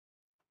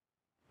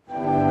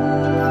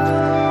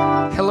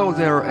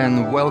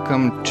and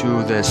welcome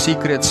to the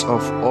Secrets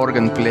of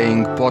Organ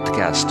Playing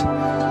podcast.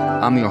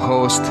 I'm your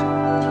host,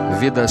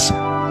 Vidas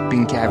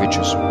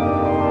Pinkevičius.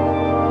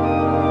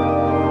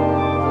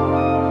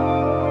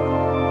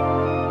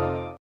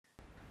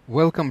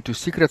 Welcome to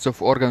Secrets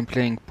of Organ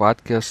Playing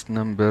podcast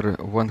number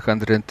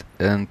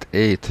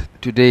 108.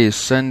 Today is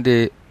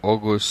Sunday,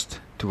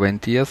 August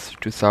 20th,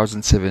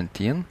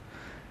 2017,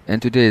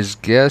 and today's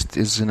guest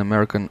is an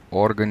American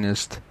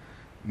organist,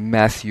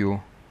 Matthew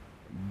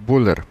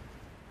Buller.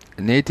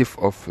 Native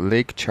of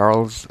Lake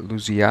Charles,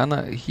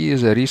 Louisiana, he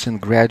is a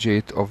recent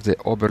graduate of the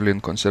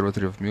Oberlin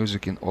Conservatory of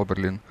Music in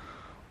Oberlin,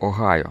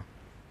 Ohio.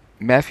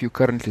 Matthew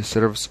currently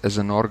serves as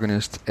an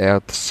organist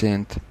at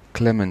St.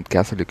 Clement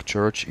Catholic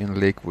Church in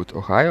Lakewood,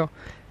 Ohio,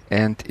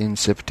 and in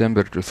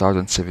September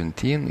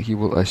 2017 he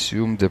will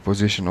assume the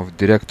position of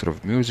Director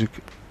of Music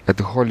at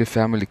the Holy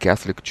Family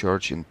Catholic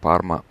Church in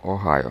Parma,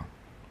 Ohio.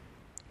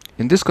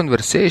 In this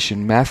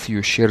conversation,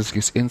 Matthew shares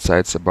his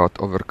insights about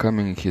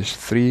overcoming his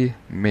three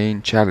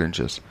main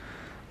challenges: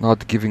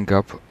 not giving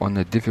up on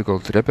a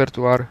difficult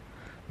repertoire,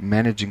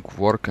 managing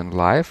work and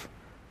life,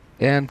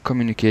 and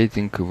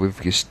communicating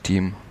with his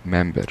team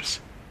members.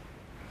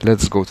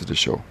 Let's go to the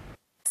show.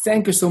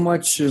 Thank you so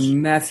much,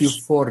 Matthew,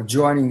 for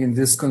joining in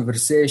this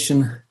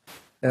conversation.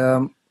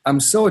 I'm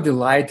so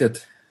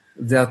delighted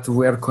that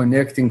we're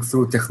connecting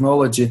through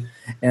technology,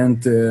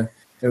 and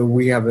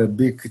we have a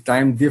big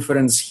time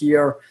difference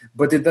here,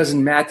 but it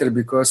doesn't matter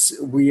because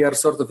we are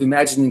sort of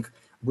imagining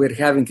we're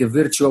having a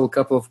virtual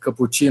cup of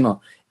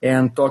cappuccino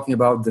and talking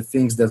about the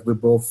things that we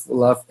both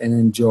love and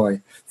enjoy.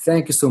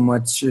 Thank you so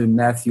much,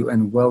 Matthew,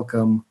 and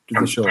welcome to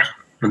the show.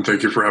 And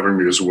thank you for having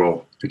me as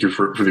well. Thank you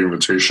for the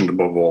invitation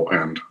above all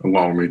and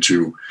allowing me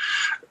to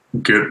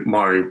get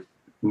my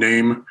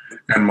name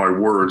and my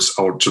words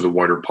out to the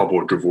wider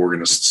public of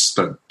organists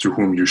to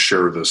whom you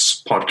share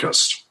this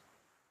podcast.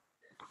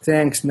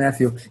 Thanks,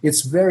 Matthew.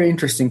 It's very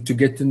interesting to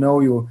get to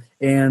know you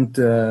and,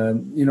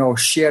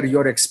 share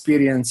your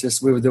experiences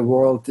with the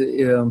world.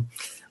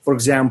 For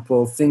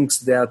example, things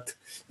that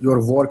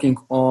you're working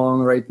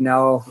on right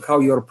now, how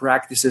your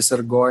practices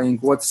are going,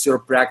 what's your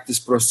practice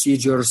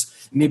procedures,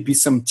 maybe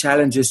some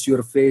challenges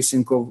you're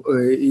facing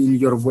in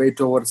your way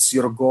towards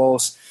your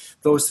goals.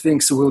 Those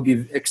things will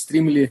be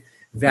extremely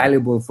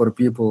valuable for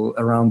people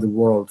around the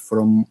world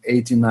from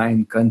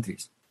 89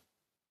 countries.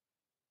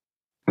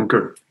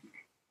 Okay.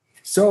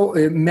 So,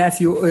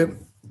 Matthew,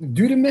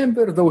 do you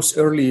remember those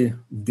early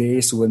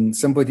days when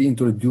somebody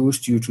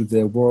introduced you to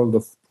the world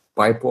of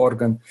pipe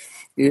organ?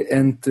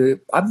 And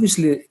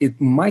obviously,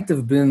 it might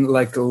have been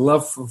like a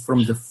love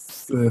from the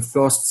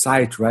first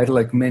sight, right?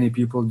 Like many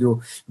people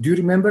do. Do you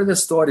remember the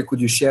story?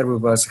 Could you share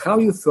with us how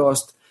you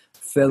first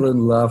fell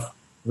in love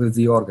with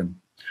the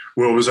organ?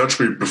 Well, it was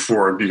actually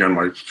before I began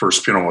my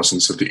first piano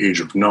lessons at the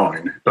age of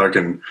 9, back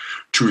in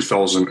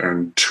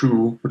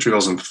 2002 or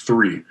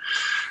 2003.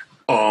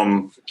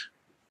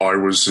 I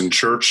was in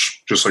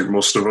church, just like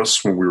most of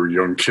us when we were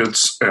young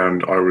kids,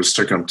 and I was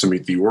taken up to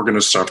meet the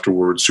organist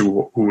afterwards,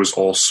 who was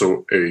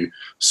also a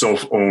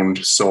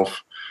self-owned,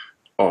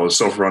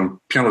 self-run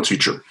piano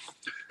teacher.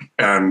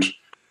 And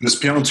this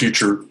piano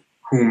teacher,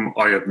 whom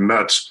I had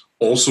met,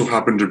 also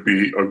happened to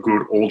be a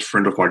good old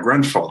friend of my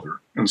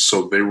grandfather, and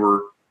so they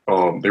were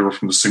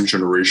from the same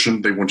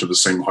generation. They went to the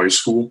same high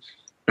school,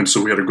 and so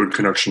we had a good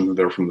connection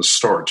there from the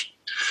start.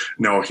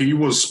 Now, he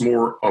was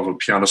more of a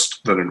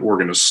pianist than an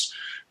organist,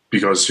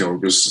 because, he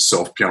was a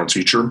self-piano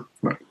teacher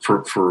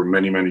for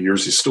many, many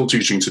years. He's still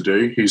teaching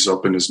today. He's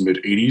up in his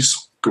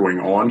mid-80s, going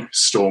on,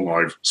 still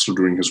alive, still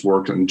doing his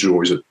work, and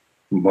enjoys it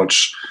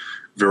much,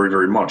 very,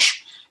 very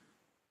much.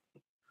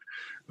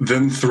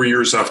 Then 3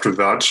 years after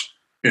that,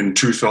 in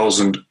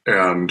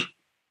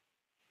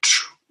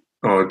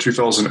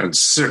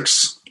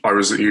 2006, I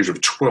was at the age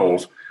of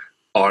 12,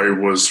 I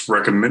was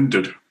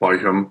recommended by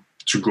him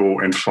to go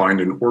and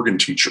find an organ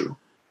teacher,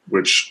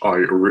 which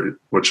I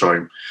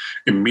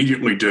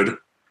immediately did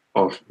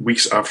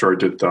weeks after I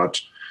did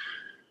that.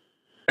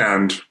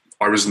 And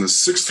I was in the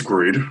 6th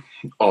grade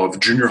of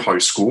junior high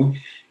school,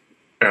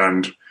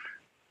 and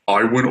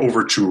I went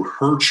over to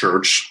her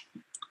church.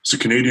 It's a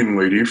Canadian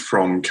lady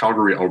from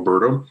Calgary,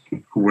 Alberta,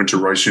 who went to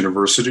Rice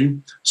University,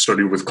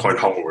 studied with Clyde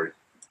Holloway,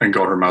 and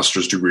got her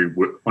master's degree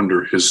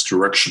under his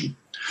direction.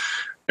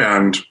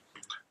 And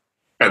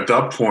at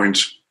that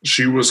point,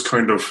 she was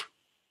kind of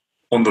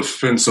on the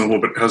fence and a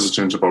little bit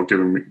hesitant about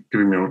giving me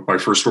my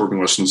first organ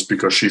lessons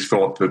because she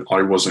thought that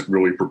I wasn't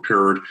really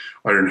prepared.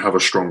 I didn't have a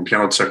strong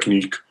piano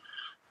technique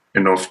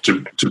enough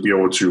to be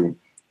able to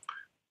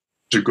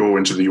go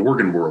into the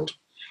organ world.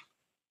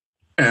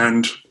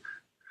 And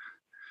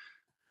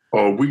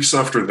weeks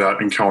after that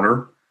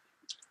encounter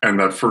and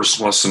that first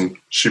lesson,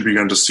 she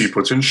began to see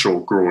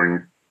potential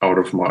growing out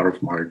of my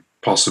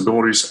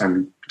possibilities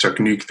and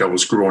technique that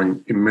was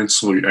growing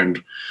immensely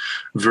and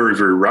very,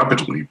 very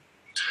rapidly.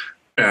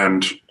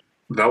 And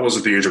that was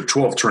at the age of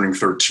 12, turning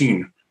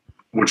 13,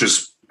 which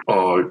is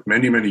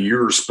many, many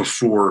years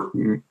before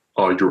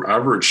your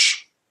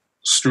average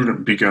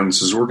student begins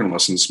his organ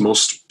lessons.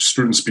 Most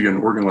students begin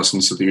organ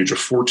lessons at the age of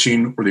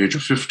 14 or the age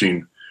of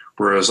 15,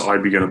 whereas I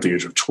began at the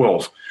age of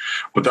 12.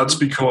 But that's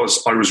because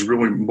I was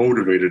really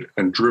motivated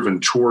and driven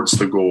towards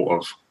the goal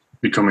of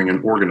becoming an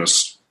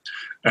organist.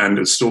 And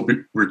it still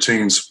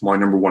retains my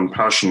number one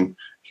passion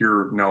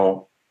here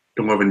now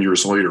 11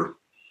 years later.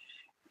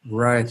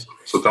 Right.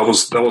 So that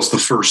was the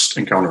first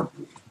encounter.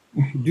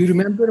 Do you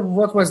remember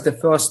what was the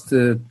first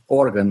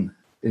organ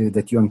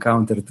that you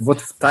encountered? What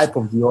type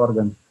of the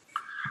organ?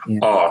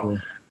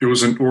 It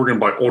was an organ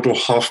by Otto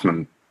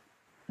Hoffmann.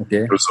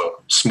 Okay. It was a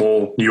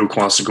small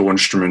neoclassical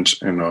instrument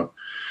and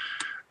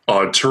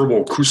a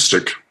terrible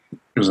acoustic.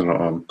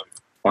 I'm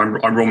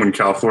Roman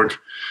Catholic,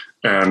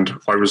 and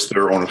I was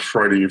there on a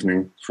Friday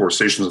evening for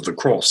Stations of the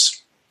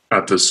Cross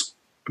at this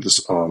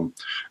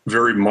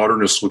very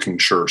modernist-looking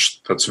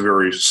church that's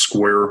very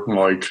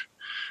square-like,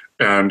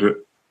 and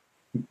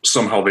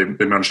somehow they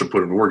managed to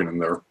put an organ in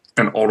there.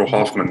 And Otto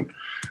Hoffmann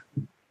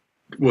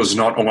was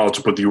not allowed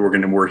to put the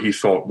organ in where he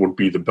thought would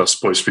be the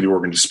best place for the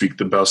organ to speak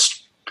the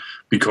best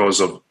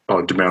because of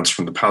demands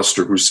from the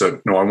pastor, who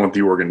said, no, I want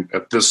the organ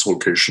at this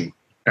location,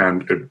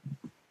 and it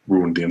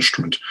ruined the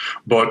instrument.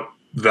 But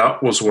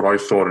that was what I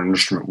thought an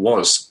instrument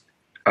was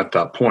at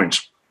that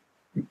point.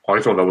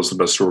 I thought that was the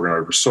best organ I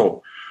ever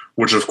saw,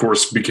 which of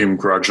course became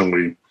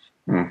gradually,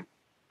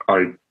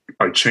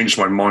 I changed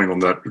my mind on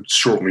that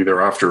shortly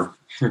thereafter,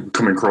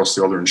 coming across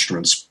the other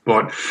instruments.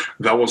 But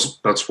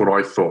that's what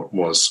I thought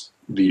was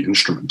the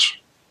instrument.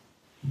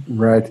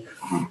 Right.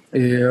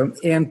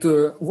 And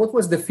what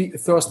was the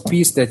first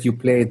piece that you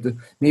played?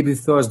 Maybe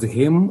first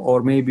hymn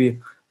or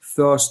maybe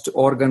first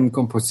organ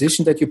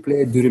composition that you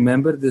played? Do you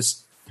remember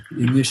this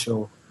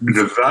initial?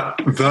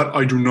 That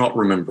I do not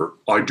remember.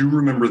 I do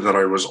remember that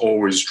I was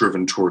always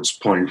driven towards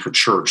playing for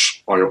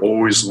church. I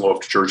always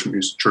loved church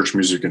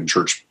music and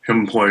church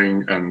hymn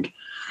playing and,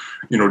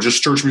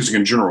 just church music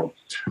in general.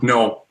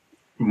 Now,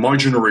 my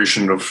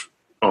generation of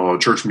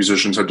church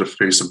musicians had to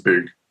face a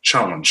big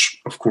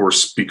challenge, of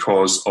course,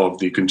 because of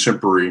the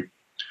contemporary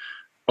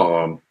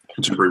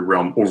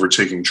realm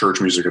overtaking church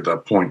music at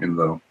that point in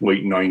the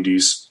late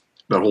 90s,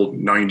 that whole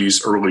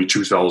 90s, early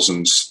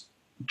 2000s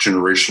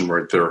generation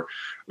right there.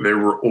 They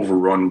were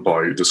overrun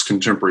by this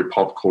contemporary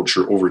pop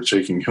culture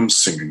overtaking hymn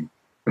singing.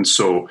 And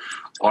so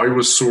I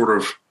was sort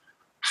of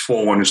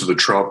fallen into the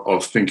trap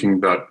of thinking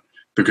that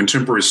the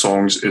contemporary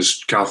songs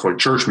is Catholic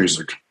church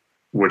music,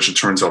 which it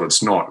turns out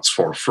it's not. It's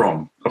far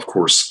from, of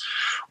course.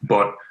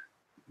 But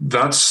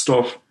that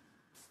stuff,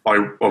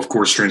 I, of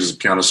course, trained as a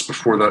pianist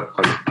before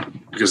that,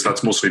 because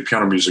that's mostly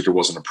piano music, it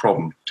wasn't a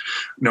problem.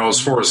 Now,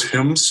 as far as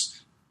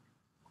hymns,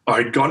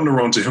 I'd gotten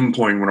around to hymn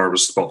playing when I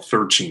was about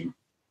 13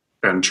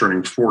 and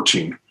turning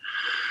 14.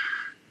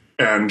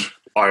 And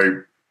I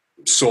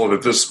saw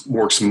that this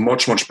works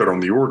much, much better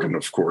on the organ,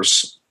 of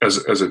course, as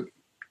it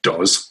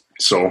does.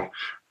 So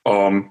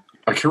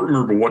I can't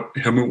remember what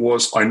hymn it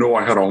was. I know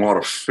I had a lot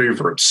of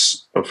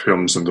favorites of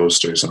hymns in those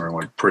days, and I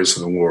like Praise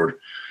to the Lord,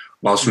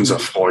 Lass uns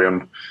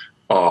erfreuen,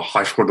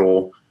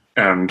 Heifgodol,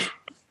 and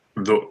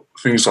the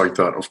things like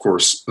that, of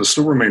course. They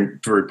still remain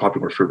very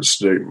popular favorites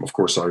today. Of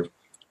course, I've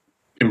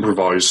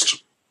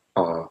improvised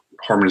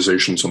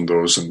harmonizations on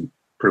those and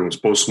preludes,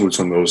 postludes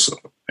on those,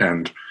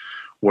 and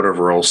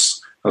whatever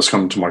else has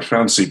come to my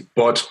fancy.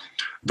 But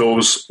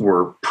those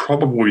were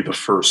probably the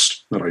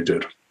first that I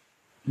did.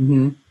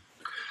 Mm-hmm.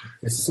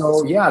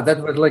 So, yeah,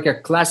 that was like a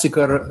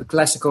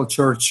classical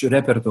church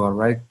repertoire,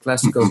 right?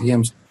 Classical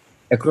hymns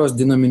across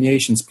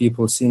denominations.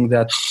 People sing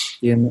that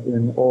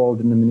in all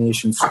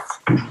denominations,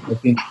 I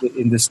think,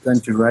 in this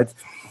country, right?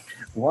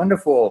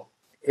 Wonderful.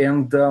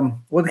 And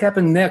what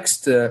happened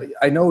next?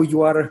 I know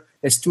you are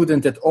a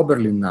student at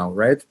Oberlin now,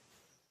 right?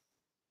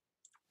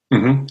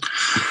 Mm-hmm.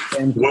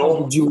 And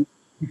how did you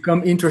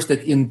become interested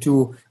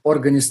into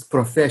organist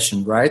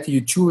profession, right?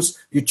 You chose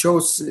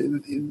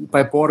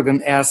pipe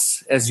organ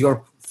as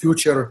your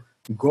future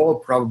goal,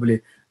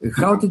 probably.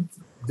 How did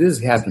this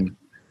happen?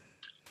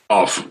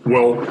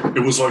 Well,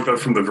 it was like that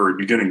from the very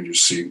beginning, you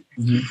see.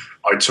 Mm-hmm.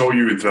 I tell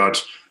you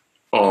that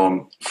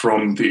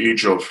from the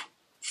age of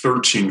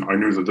 13, I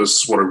knew that this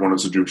is what I wanted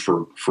to do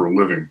for a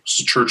living.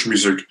 So church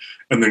music,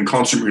 and then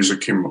concert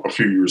music came a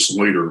few years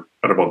later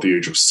at about the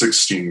age of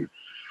 16.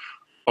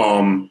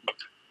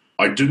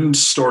 I didn't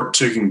start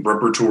taking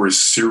repertoire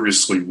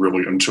seriously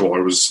really until I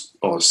was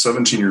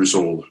 17 years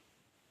old.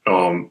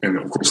 And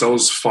of course, that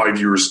was 5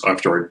 years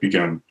after I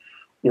began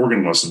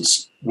organ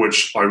lessons,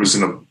 which I was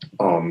in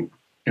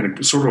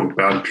a sort of a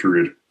bad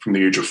period from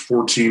the age of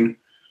 14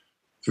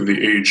 through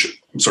the age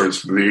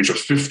of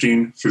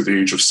 15 through the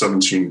age of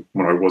 17,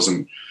 when I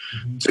wasn't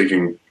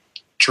taking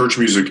church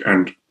music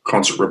and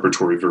concert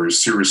repertoire very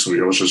seriously.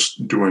 I was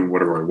just doing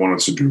whatever I wanted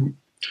to do,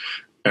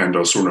 and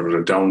sort of at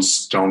a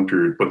down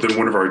period. But then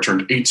whenever I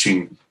turned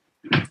 18,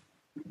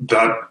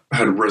 that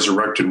had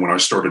resurrected when I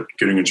started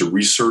getting into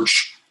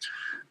research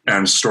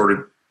and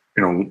started,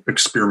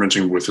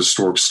 experimenting with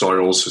historic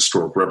styles,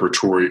 historic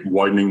repertoire,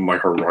 widening my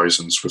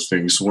horizons with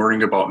things,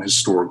 learning about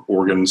historic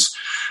organs,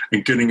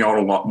 and getting out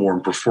a lot more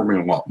and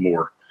performing a lot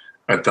more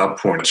at that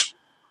point.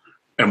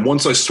 And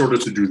once I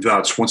started to do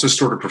that, once I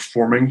started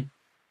performing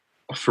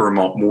a fair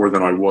amount more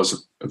than I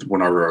was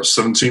when I was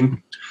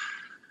 17,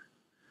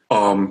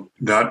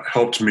 that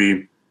helped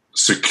me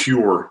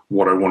secure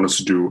what I wanted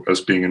to do as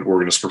being an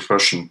organist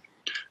profession.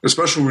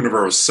 Especially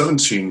whenever I was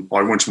 17,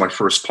 I went to my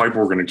first pipe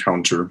organ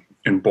encounter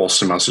in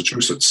Boston,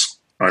 Massachusetts.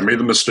 I made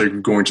the mistake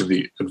of going to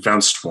the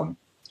advanced one.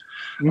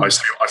 I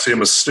say a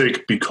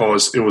mistake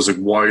because it was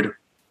an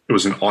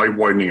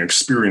eye-widening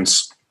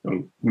experience,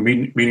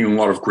 meeting a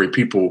lot of great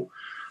people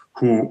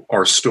who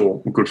are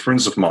still good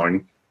friends of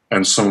mine,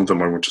 and some of them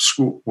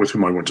with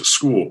whom I went to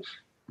school.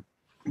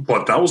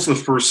 But that was the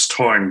first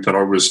time that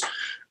I was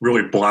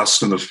really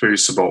blasted in the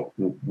face about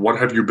what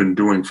have you been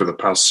doing for the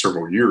past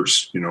several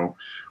years.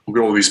 Look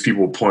at all these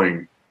people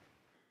playing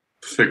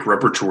thick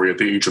repertory at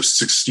the age of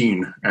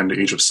 16 and the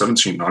age of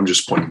 17. I'm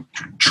just playing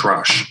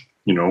trash,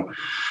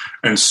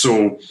 And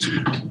so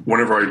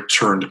whenever I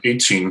turned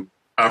 18,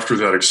 after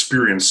that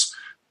experience,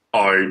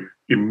 I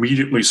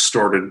immediately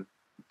started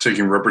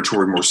taking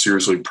repertory more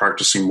seriously,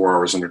 practicing more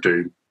hours in a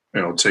day,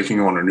 taking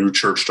on a new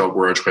church job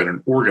where I actually had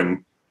an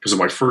organ, because in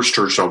my first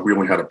church job, we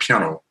only had a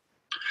piano.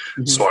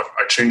 Mm-hmm. So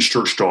I changed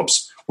church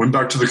jobs, went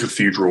back to the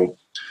Cathedral,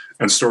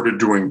 and started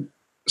doing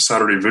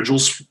Saturday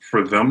vigils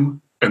for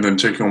them, and then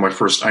taking on my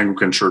first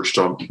Anglican church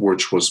job,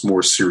 which was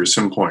more serious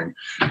hymn playing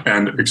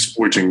and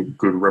exploiting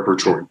good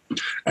repertory.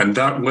 And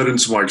that led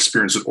into my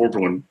experience at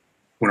Oberlin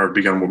when I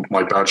began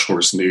my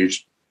bachelor's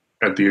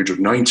at the age of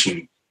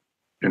 19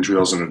 in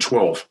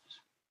 2012.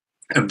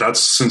 And that's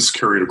since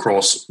carried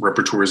across.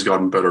 Repertory has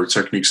gotten better,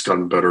 techniques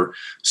gotten better,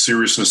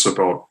 seriousness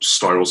about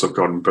styles have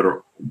gotten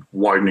better,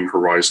 widening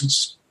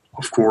horizons,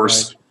 of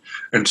course,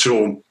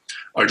 until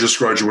I just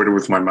graduated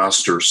with my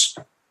master's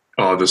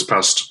this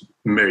past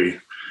May.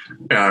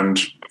 And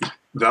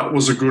that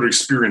was a good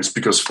experience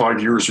because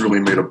 5 years really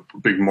made a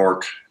big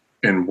mark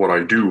in what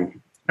I do.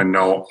 And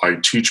now I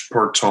teach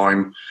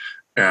part-time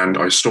and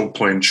I still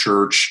play in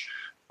church.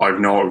 I've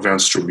now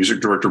advanced to a music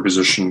director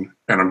position,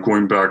 and I'm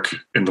going back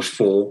in the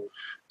fall,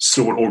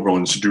 still at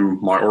Oberlin, to do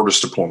my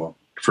artist diploma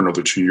for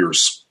another 2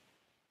 years.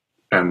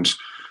 And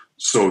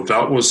so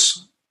that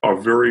was a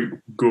very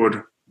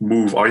good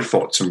move I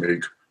thought to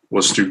make,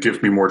 was to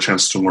give me more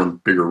chance to learn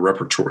bigger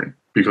repertory.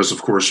 Because,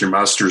 of course, your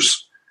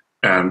master's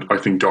and I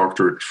think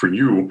doctorate for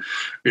you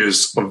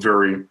is a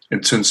very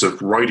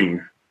intensive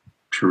writing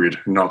period,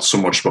 not so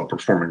much about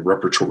performing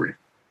repertory.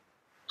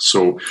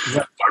 So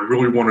I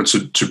really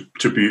wanted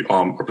to be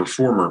a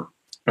performer.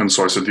 And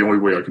so I said the only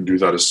way I can do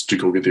that is to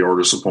go get the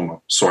artist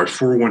diploma. So I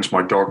forewent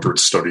my doctorate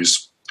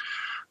studies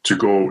to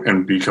go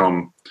and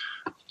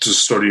to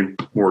study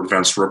more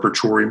advanced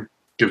repertory,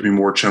 give me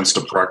more chance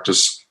to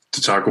practice,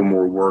 to tackle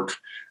more work,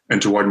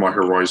 and to widen my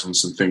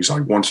horizons and things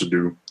I want to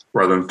do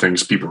rather than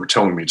things people are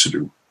telling me to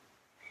do.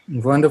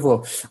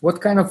 Wonderful.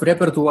 What kind of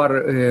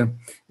repertoire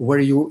were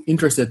you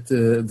interested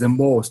the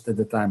most at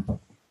the time?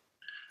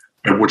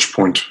 At which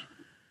point?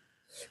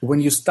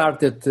 When you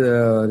started,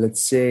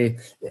 let's say,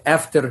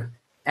 after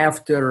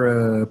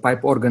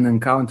pipe organ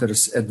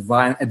encounters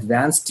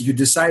advanced,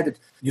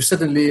 you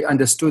suddenly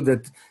understood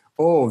that,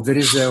 there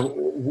is a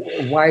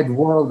wide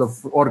world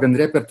of organ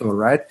repertoire,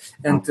 right?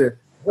 And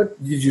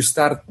what did you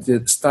start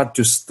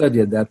to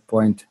study at that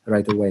point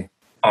right away?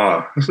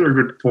 That's a very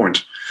good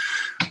point.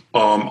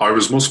 I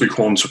was mostly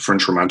called to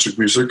French Romantic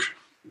music.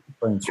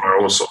 But I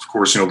also, of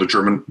course,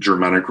 the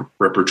Germanic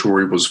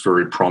repertory was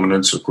very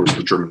prominent. Of course,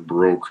 the German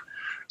Baroque,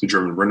 the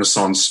German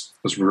Renaissance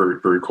was very,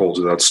 very called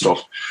to that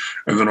stuff.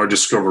 And then I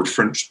discovered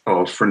French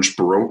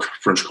Baroque,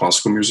 French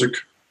classical music,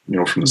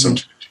 from the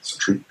 17th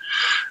century.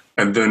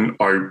 And then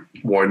I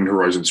widened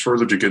horizons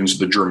further to get into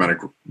the German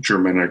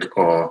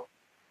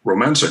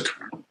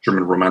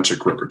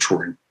Romantic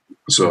repertory.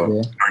 It's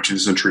 19th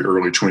century,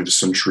 early 20th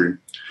century.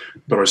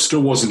 But I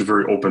still wasn't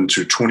very open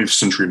to 20th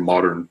century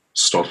modern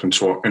stuff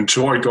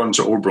until I got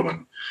into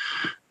Oberlin.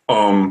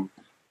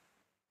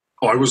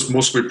 I was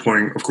mostly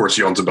playing, of course,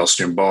 Johann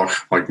Sebastian Bach,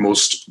 like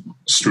most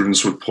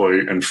students would play,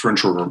 and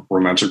French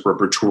Romantic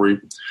repertory.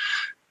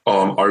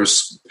 I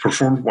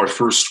performed my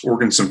first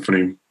organ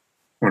symphony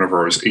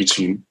whenever I was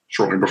 18,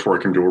 shortly before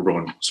I came to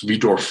Oberlin. It's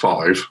Vidor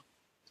 5,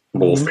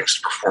 of all things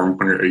to perform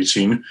when you're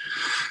 18.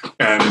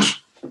 And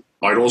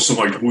I'd also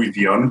liked Louis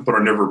Vienne, but I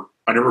never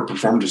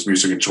performed his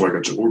music until I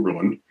got to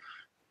Oberlin.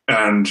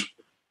 And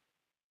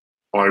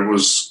I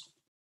was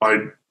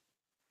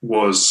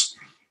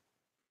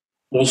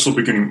also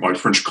beginning my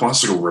French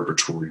classical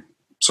repertory,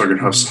 so I could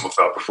have some of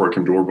that before I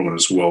came to Oberlin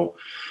as well.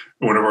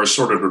 And whenever I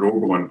started at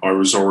Oberlin, I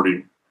was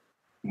already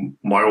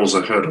miles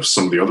ahead of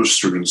some of the other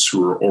students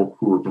who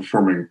were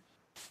performing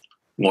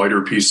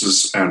lighter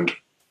pieces and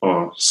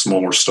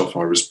smaller stuff.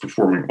 I was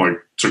performing like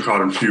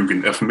Toccata and Fugue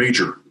in F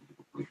major.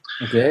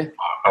 Okay.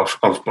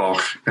 Of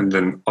Bach, and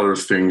then other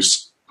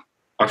things.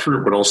 I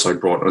forget what else I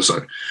brought. It was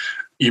an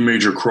E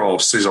major chorale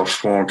of César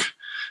Franck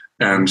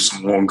and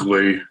some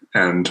Lenglet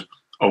and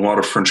a lot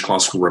of French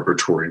classical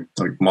repertory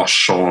like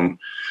Marchand,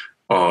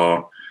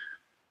 Nicolas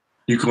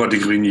de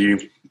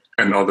Grigny,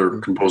 and other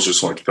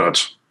composers like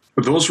that.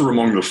 But those were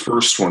among the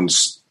first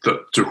ones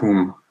to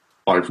whom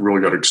I've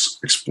really got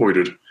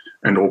exploited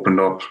and opened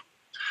up.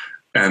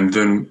 And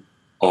then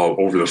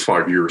over the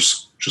 5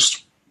 years,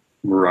 just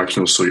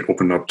miraculously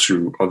opened up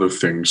to other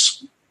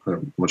things.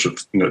 Much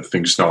of the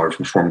things now I've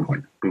performed,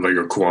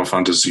 like Choral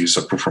Fantasies.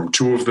 I've performed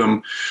 2 of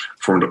them,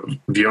 performed a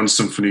Vienna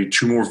Symphony,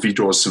 2 more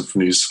Vidor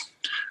symphonies,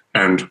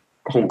 and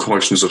whole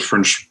collections of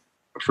French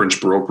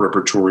Baroque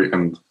repertory,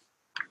 and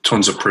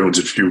tons of preludes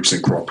and fugues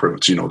and choral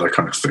preludes, that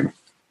kind of thing.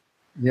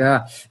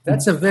 Yeah,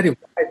 that's a very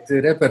wide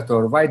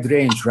repertoire, wide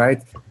range, right?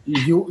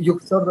 You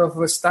sort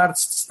of start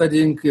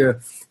studying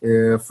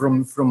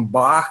from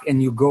Bach,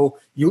 and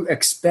you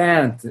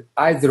expand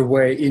either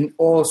way in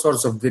all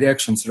sorts of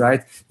directions,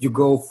 right? You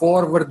go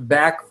forward,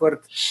 backward,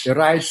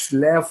 right,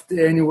 left,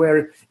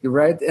 anywhere,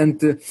 right?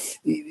 And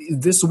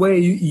this way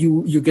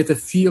you get a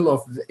feel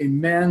of the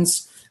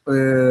immense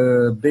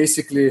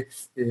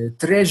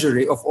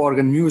treasury of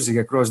organ music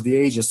across the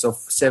ages of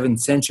 7th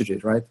century,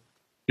 right?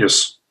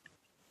 Yes.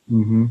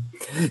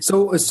 Mm-hmm.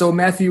 So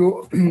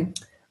Matthew,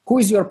 who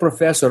is your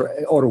professor,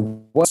 or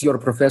was your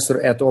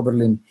professor at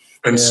Oberlin?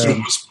 And still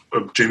was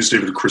James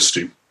David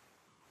Christie.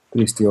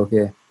 Christie,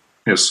 okay.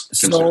 Yes.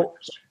 So,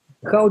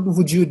 how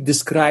would you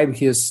describe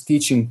his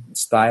teaching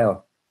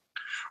style?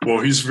 Well,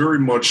 he's very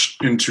much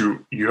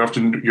into you have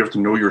to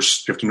know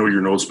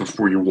your notes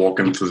before you walk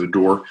into the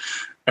door,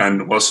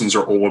 and lessons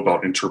are all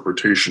about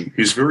interpretation.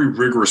 He's very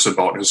rigorous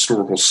about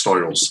historical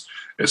styles,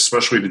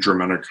 especially the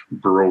German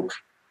Baroque,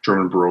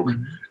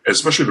 mm-hmm.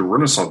 especially the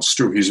Renaissance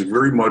too. He's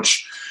very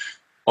much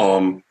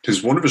one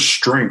of his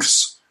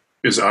strengths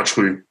is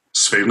actually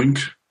Sveling,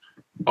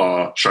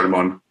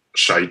 Scheidemann,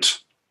 Scheidt,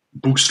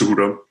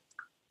 Buxtehude,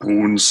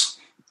 Bruns,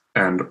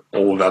 and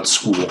all of that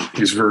school.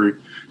 He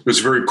was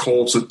very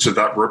called to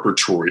that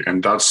repertory,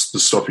 and that's the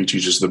stuff he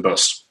teaches the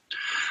best.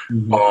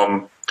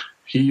 Mm-hmm.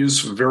 He is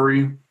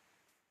very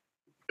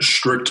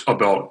strict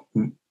about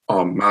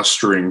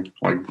mastering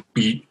like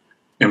beat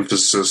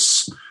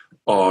emphasis,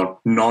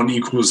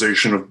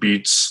 non-equalization of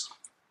beats,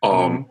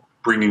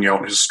 bringing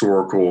out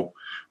historical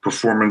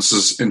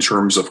performances in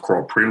terms of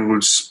choral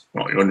preludes,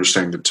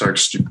 understanding the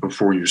text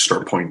before you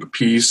start playing the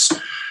piece,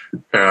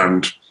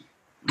 and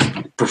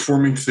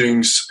performing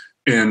things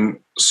in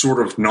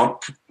sort of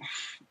not,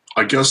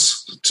 I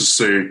guess, to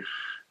say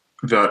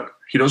that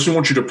he doesn't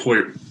want you to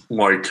play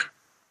like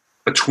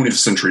a 20th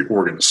century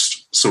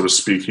organist, so to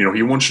speak.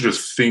 He wants you to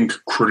think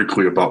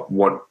critically about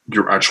what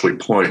you're actually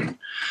playing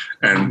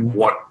and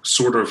what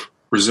sort of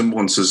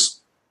resemblances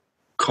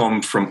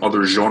come from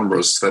other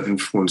genres that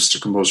influenced the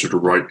composer to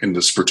write in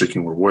this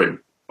particular way.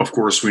 Of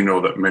course, we know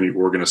that many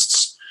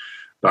organists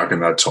back in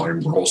that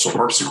time were also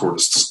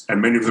harpsichordists,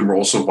 and many of them were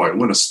also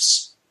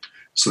violinists.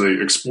 So they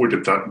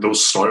exploited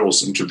those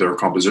styles into their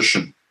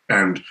composition.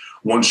 And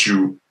once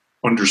you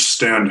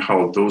understand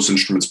how those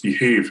instruments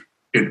behave,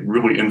 it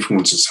really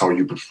influences how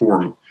you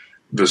perform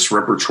this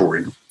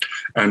repertory.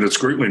 And it's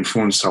greatly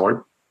influenced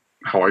how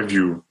I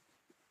view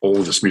all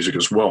of this music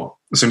as well.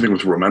 The same thing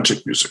with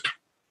romantic music.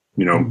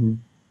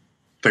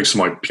 Thanks to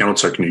my piano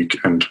technique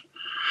and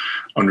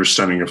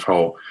understanding of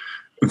how,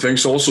 and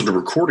thanks also to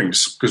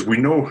recordings, because we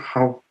know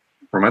how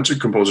romantic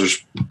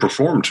composers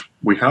performed.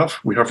 We have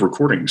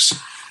recordings,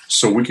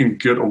 so we can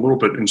get a little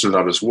bit into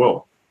that as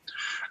well.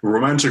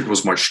 Romantic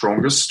was my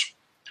strongest,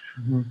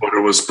 but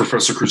it was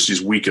Professor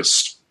Christie's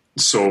weakest.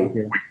 So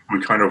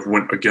we kind of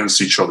went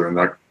against each other in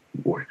that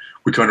way.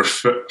 We kind of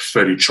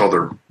fed each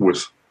other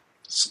with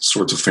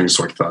sorts of things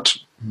like that.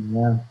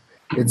 Yeah.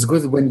 It's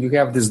good when you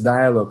have this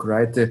dialogue,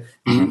 right?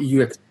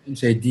 You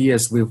exchange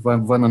ideas with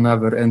one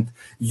another, and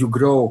you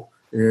grow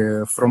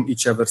from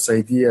each other's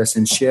ideas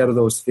and share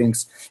those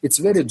things. It's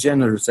very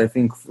generous, I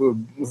think,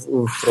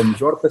 from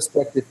your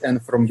perspective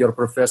and from your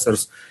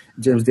professors,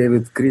 James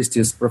David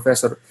Christie's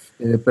professor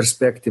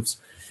perspectives.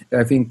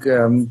 I think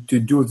to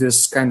do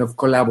this kind of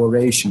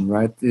collaboration,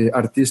 right?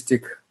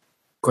 Artistic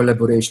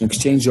collaboration,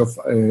 exchange of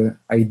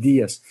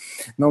ideas.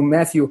 Now,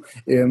 Matthew,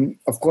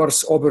 of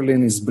course,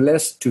 Oberlin is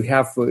blessed to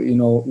have,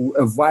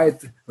 a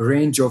wide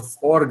range of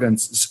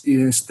organs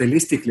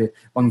stylistically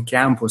on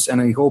campus.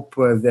 And I hope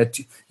that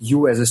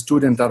you as a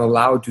student are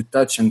allowed to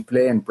touch and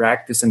play and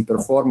practice and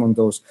perform on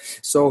those.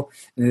 So,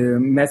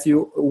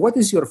 Matthew, what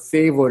is your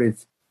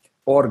favorite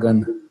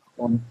organ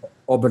on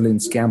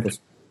Oberlin's campus?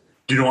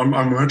 I'm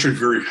actually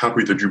very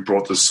happy that you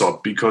brought this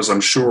up, because I'm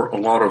sure a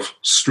lot of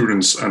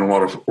students and a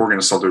lot of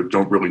organists out there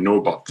don't really know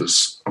about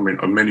this. I mean,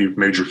 many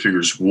major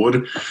figures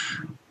would,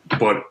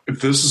 but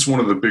this is one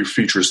of the big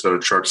features that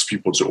attracts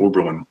people to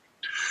Oberlin.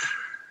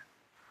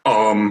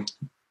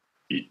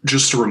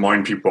 Just to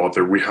remind people out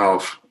there, we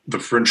have the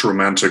French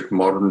Romantic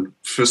modern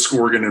Fisk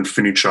organ in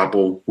Finney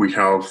Chapel. We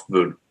have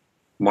the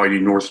mighty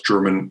North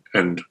German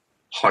and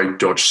High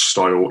Dutch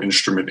style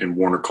instrument in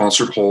Warner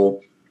Concert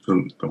Hall,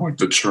 like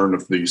the turn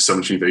of the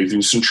 17th,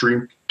 18th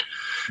century.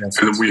 Yes,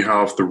 and then we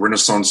have the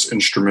Renaissance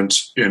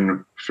instrument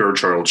in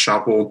Fairchild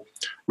Chapel.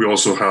 We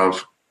also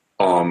have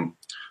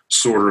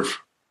sort of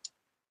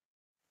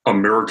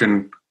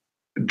American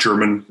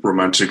German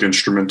Romantic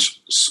instrument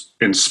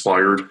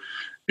inspired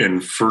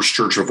in First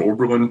Church of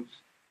Oberlin.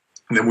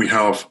 And then we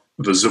have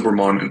the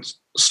Zilbermann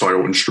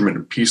style instrument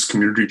in Peace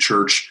Community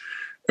Church.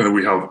 And then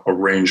we have a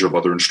range of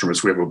other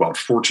instruments. We have about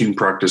 14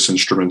 practice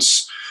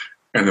instruments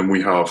And then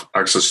we have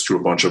access to a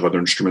bunch of other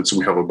instruments.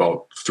 We have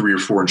about 3 or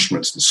 4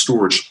 instruments in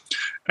storage.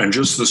 And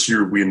just this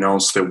year, we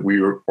announced that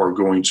we are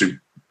going to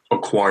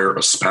acquire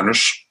a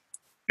Spanish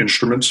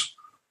instrument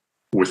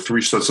with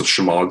 3 sets of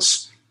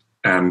chamads,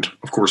 and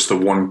of course the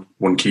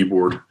one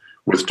keyboard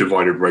with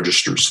divided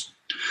registers.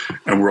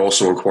 And we're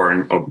also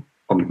acquiring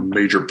a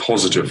major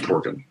positive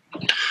organ.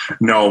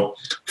 Now,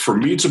 for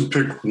me to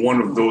pick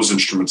one of those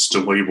instruments to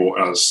label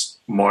as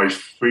my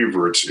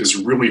favorite is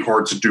really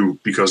hard to do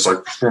because I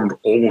performed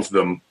all of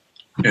them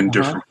in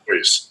different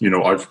ways. You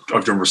know, I've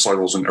done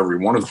recitals in every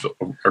one of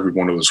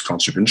those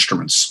concert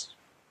instruments,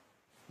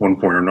 one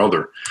point or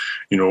another.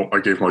 You know, I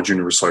gave my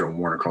junior recital in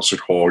Warner Concert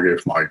Hall. I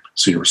gave my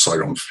senior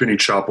recital in Finney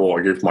Chapel.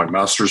 I gave my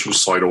master's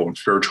recital in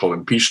Fairchild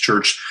and Peace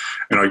Church,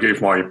 and I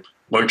gave my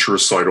lecture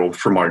recital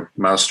for my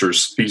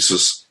master's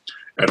thesis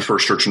at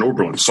First Church in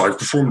Oberlin. So I've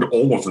performed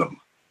all of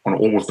them, on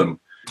all of them.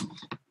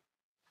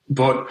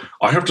 But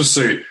I have to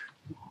say,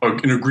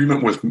 in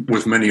agreement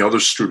with many other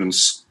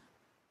students,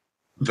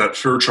 that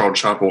Fairchild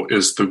Chapel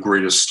is the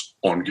greatest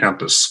on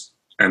campus.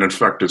 And in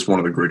fact, it's one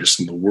of the greatest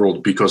in the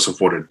world because of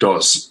what it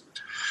does.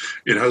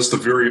 It has the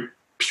very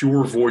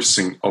pure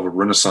voicing of a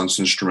Renaissance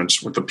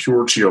instrument with the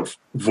purity of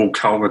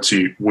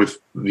vocality with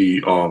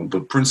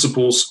the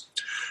principles.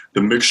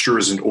 The mixture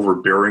isn't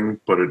overbearing,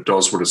 but it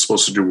does what it's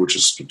supposed to do, which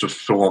is to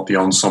fill out the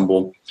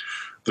ensemble.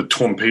 The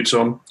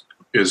trompeta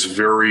is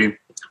very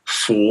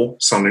full,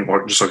 sounding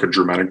just like a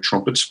Germanic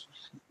trumpet.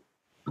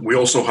 We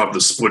also have the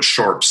split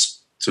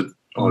sharps to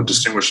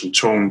distinguish in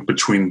tone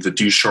between the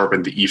D sharp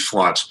and the E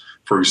flat,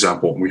 for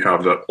example. We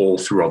have that all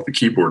throughout the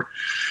keyboard.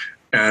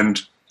 And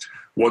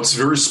what's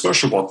very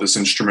special about this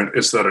instrument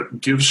is that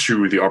it gives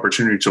you the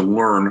opportunity to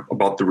learn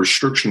about the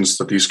restrictions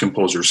that these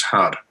composers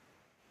had,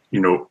 you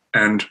know,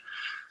 and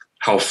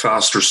how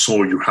fast or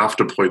slow you have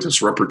to play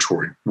this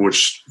repertoire,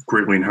 which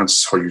greatly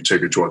enhances how you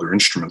take it to other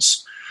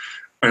instruments.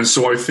 And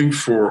so I think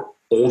for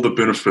all the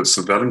benefits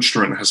that that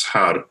instrument has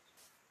had,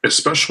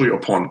 especially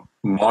upon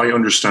my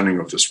understanding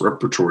of this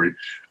repertoire,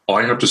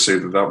 I have to say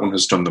that that one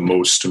has done the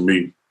most to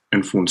me,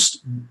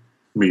 influenced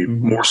me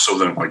more so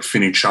than like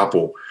Finney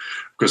Chapel,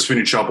 because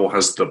Finney Chapel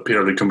has the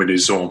pedal de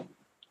combinaison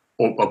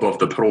above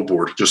the pedal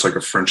board, just like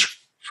a French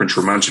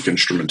Romantic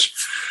instrument.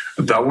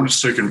 And that one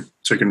has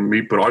taken me,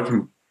 but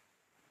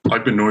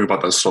I've been knowing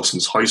about that stuff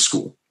since high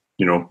school.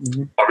 You know,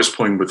 I was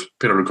playing with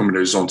pedal de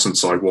combinaison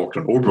since I walked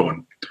on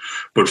Oberlin,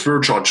 but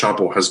Fairchild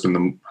Chapel has been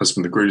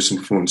the greatest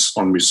influence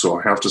on me. So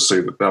I have to say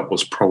that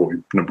was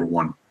probably number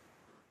one.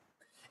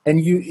 And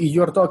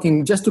you're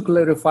talking, just to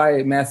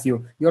clarify,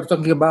 Matthew, you're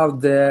talking about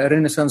the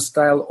Renaissance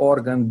style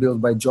organ built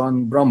by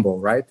John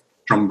Brumbaugh, right?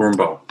 John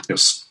Brumbaugh,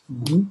 yes.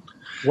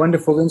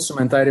 Wonderful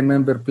instrument. I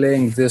remember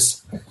playing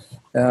this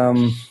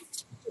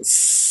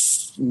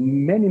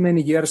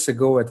many years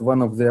ago at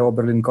one of the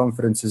Oberlin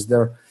conferences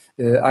there.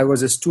 I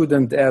was a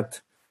student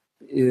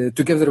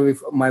together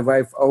with my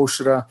wife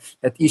Aushra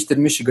at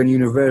Eastern Michigan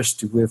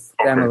University with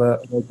Pamela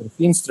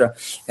Finstra,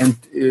 and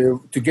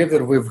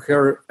together with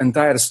her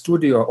entire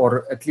studio,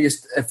 or at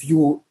least a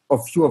few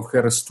of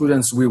her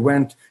students, we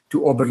went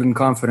to Oberlin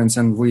conference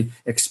and we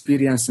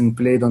experienced and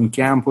played on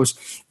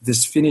campus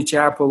this Finney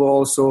Chapel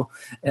also.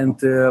 And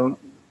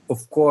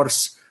of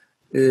course,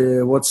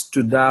 what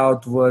stood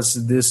out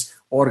was this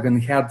organ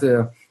had,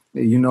 2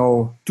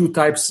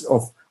 types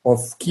of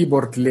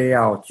keyboard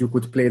layout. You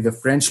could play the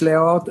French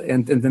layout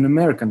and an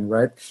American,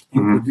 right?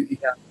 You could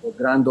have the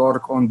grand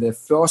org on the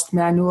first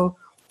manual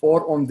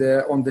or on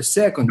the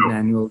second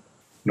manual.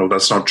 No,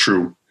 that's not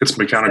true. It's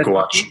mechanical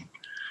action.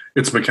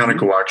 It's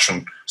mechanical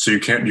action, so you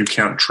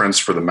can't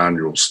transfer the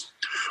manuals.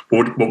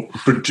 But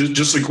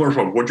just to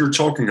clarify, what you're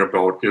talking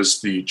about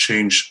is the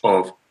change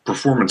of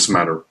performance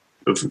matter,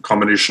 of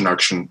combination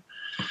action.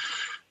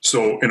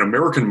 So in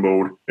American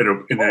mode, it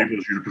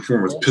enables you to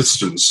perform with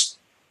pistons,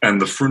 and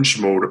the French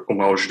mode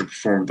allows you to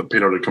perform the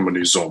pedal de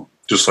combinaison,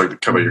 just like the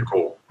Cavaillé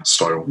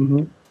style.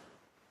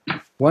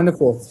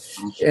 Wonderful.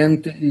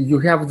 And you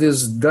have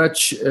this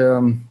Dutch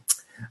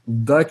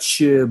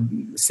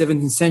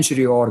 17th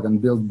century organ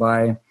built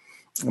by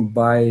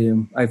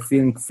I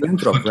think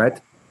Flintrop,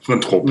 right?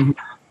 Flintrop.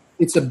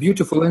 It's a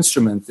beautiful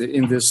instrument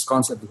in this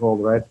concert hall,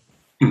 right?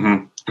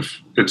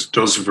 It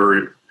does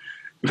the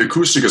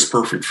acoustic is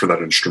perfect for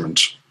that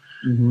instrument.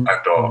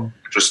 And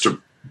just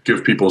to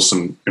give people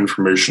some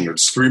information,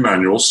 it's 3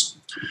 manuals.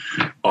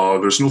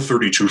 There's no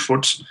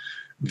 32-foot.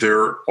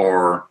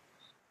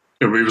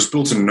 It was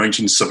built in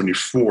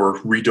 1974,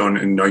 redone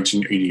in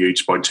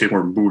 1988 by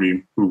Taylor and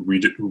Moody, who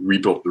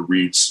rebuilt the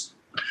reeds,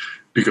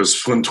 because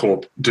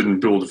Flintrop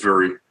didn't build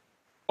very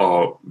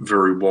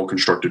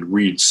well-constructed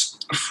reeds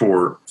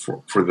for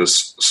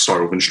this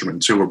style of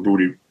instrument. Taylor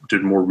Moody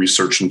did more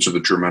research into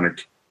the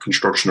Germanic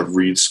construction of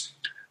reeds,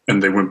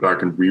 and they went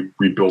back and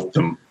rebuilt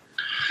them.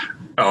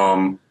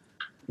 I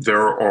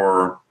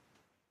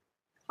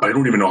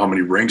don't even know how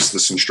many ranks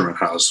this instrument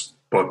has,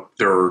 but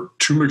there are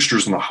 2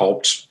 mixtures in the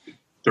Haupt.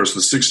 There's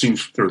the 2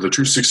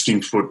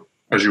 16-foot,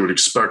 as you would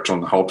expect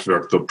on the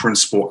Hauptwerk, the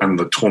principal and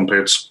the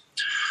trompet.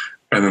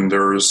 And then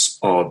there's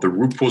the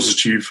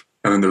Rückpositiv,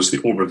 and then there's the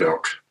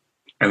Oberwerk.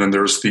 and then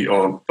there's the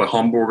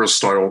Hamburger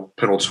style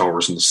pedal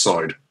towers on the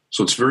side.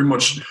 So it's very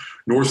much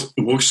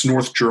it looks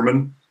North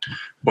German,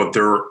 but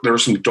there are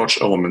some Dutch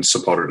elements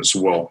about it as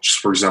well. Just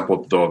for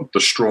example, the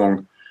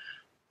strong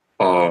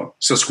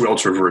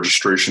sesquialto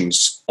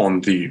registrations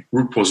on the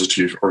root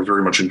positive are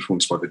very much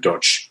influenced by the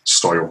Dutch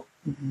style.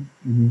 Mm-hmm.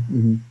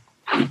 Mm-hmm.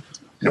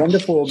 Yep.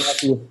 Wonderful,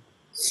 Matthew.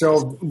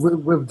 So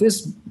with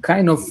this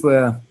kind of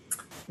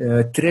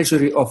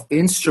treasury of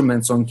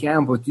instruments on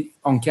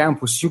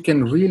campus, you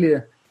can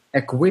really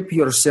equip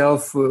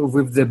yourself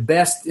with the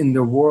best in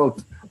the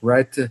world,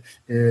 right?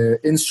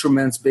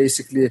 Instruments,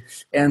 basically,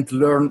 and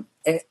learn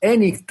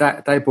any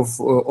type of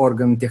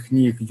organ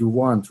technique you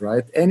want,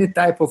 right? Any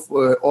type of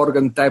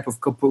organ type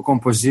of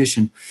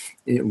composition,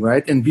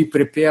 right? And be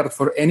prepared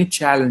for any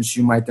challenge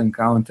you might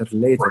encounter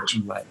later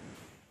in life.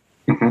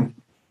 Mm-hmm.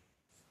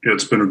 Yeah,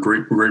 it's been a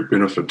great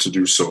benefit to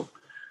do so.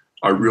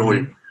 I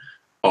really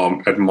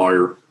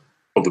admire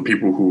all the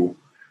people who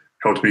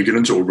helped me get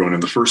into Oberlin in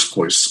the first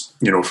place.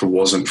 You know, if it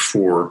wasn't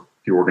for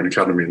the Organ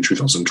Academy in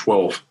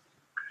 2012,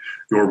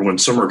 the Oberlin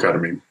Summer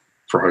Academy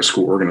for high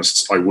school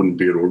organists, I wouldn't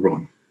be at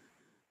Oberlin.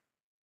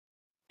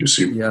 You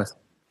see? Yes.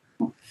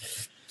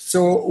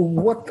 So,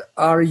 what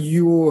are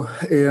you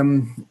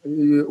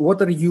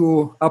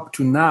up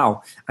to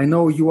now? I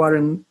know you are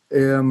an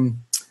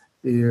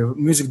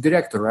music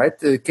director, right?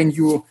 Can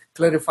you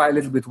clarify a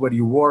little bit where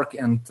you work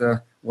and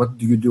what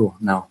do you do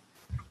now?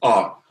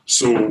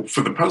 So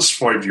for the past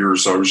 5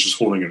 years, I was just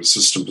holding an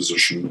assistant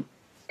position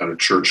at a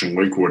church in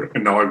Lakewood,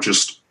 and now I've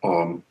just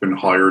been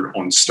hired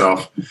on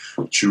staff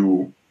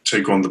to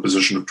take on the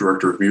position of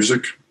director of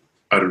music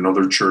at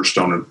another church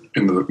down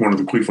in one of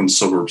the Cleveland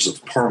suburbs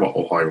of Parma,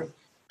 Ohio.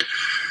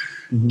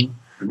 Mm-hmm.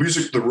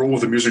 The role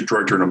of the music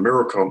director in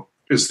America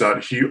is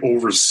that he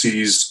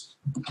oversees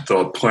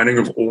the planning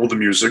of all the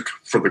music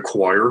for the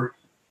choir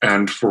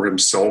and for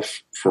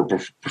himself for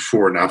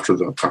before and after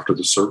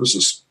the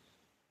services.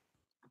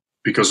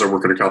 Because I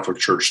work at a Catholic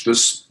church,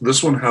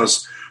 this one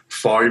has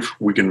 5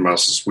 weekend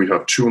masses. We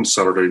have 2 on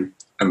Saturday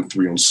and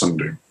 3 on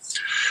Sunday.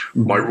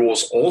 Mm-hmm. My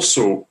roles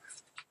also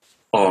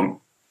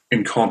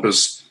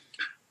encompass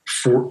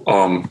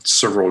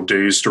several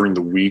days during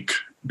the week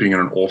being in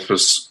an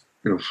office,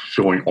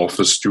 filling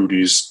office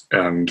duties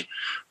and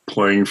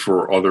playing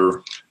for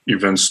other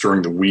events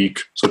during the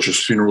week, such as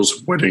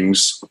funerals,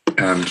 weddings,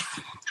 and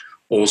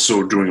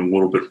also doing a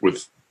little bit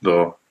with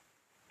the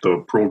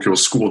parochial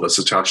school that's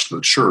attached to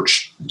the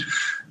church.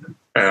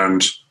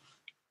 And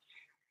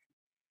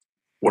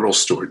what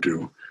else do I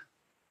do?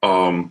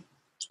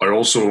 I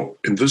also,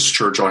 in this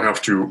church, I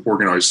have to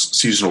organize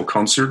seasonal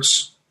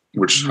concerts,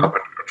 which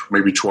happen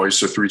maybe 2 or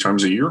 3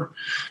 times a year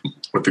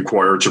with the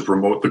choir to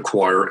promote the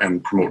choir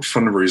and promote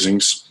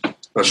fundraisings.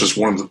 That's just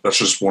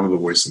one of the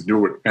ways to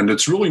do it. And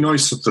it's really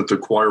nice that the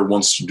choir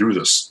wants to do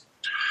this.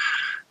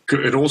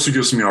 It also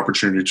gives me an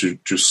opportunity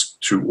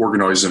to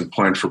organize and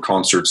plan for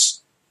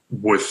concerts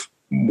with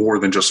more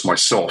than just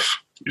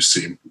myself, you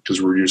see,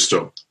 because we're used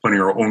to planning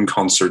our own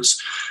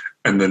concerts.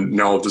 And then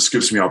now this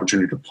gives me an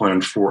opportunity to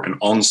plan for an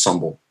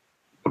ensemble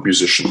of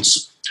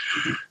musicians.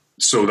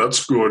 So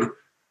that's good.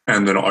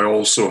 And then I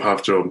also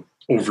have to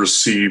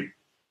oversee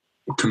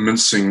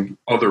commencing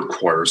other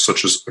choirs,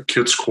 such as a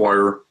kids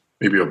choir,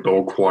 maybe a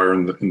bell choir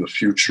in the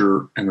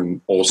future, and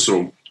then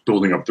also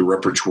building up the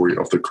repertoire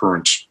of the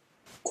current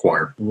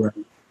choir. Right.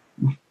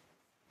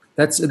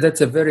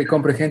 That's a very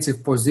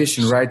comprehensive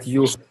position, right?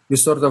 You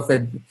sort of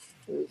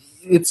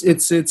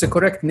it's a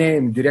correct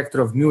name,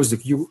 director of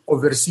music. You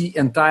oversee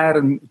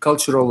entire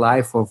cultural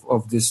life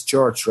of this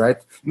church, right?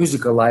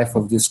 Musical life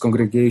of this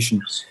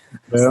congregation.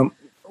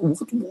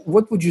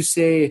 What would you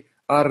say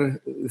are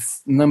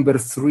number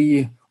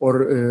 3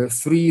 or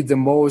 3 the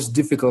most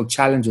difficult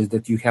challenges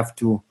that you have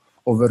to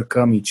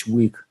overcome each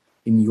week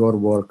in your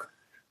work?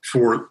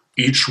 For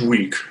each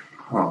week,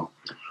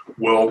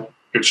 well,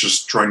 it's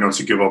just trying not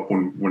to give up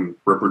when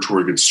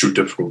repertoire gets too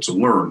difficult to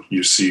learn.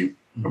 You see,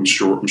 I'm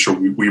sure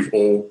we've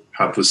all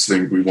had this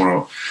thing. We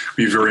want to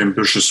be very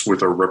ambitious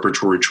with our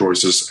repertoire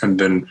choices, and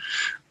then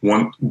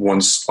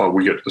once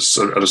we get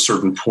at a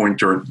certain point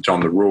down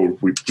the road,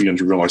 we begin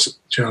to realize that,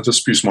 yeah, this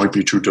piece might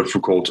be too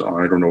difficult.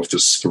 I don't know if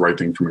this is the right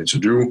thing for me to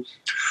do.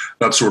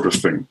 That sort of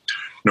thing.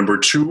 Number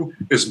 2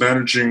 is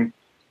managing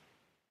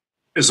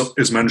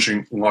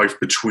life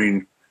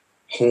between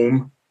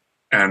home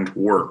and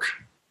work.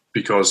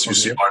 Because you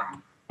see,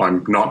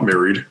 I'm not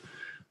married,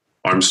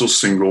 I'm still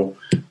single,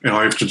 and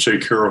I have to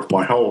take care of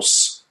my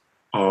house,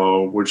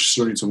 which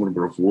still needs a little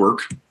bit of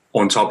work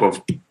on top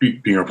of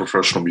being a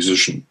professional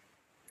musician.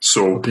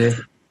 So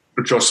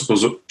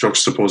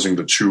juxtaposing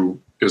the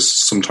two is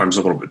sometimes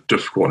a little bit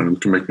difficult, and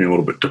it can make me a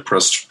little bit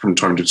depressed from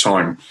time to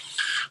time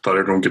that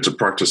I don't get to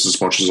practice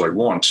as much as I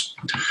want.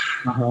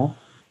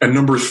 And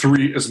number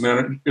 3 is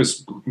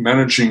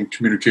managing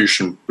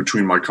communication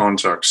between my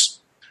contacts.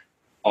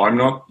 I'm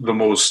not the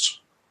most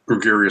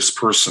gregarious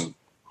person.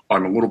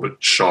 I'm a little bit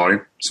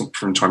shy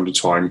from time to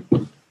time,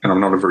 and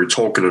I'm not a very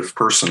talkative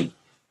person.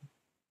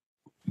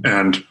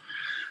 And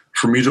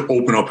for me to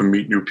open up and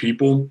meet new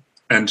people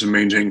and to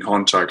maintain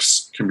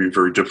contacts can be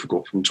very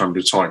difficult from time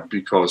to time,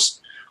 because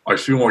I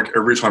feel like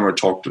every time I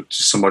talk to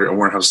somebody, I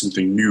want to have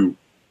something new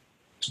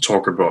to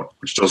talk about,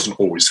 which doesn't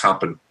always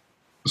happen.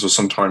 So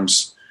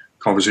sometimes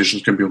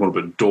conversations can be a little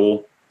bit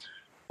dull,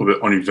 a little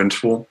bit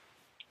uneventful.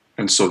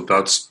 And so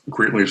that's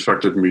greatly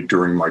affected me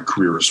during my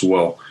career as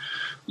well.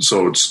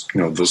 So it's,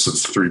 those are the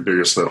three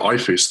biggest that I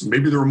faced.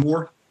 Maybe there are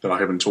more that I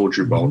haven't told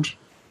you about,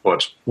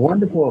 but.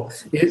 Wonderful.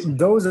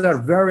 Those are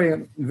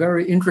very,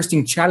 very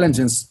interesting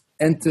challenges.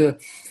 And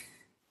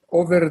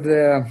over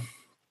the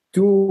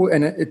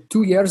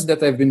 2 years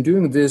that I've been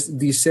doing this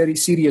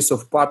series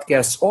of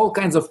podcasts, all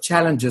kinds of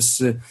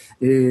challenges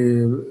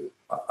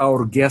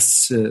our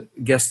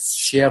guests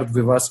shared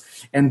with us.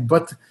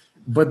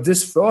 But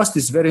this first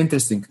is very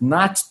interesting,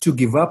 not to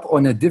give up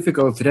on a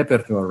difficult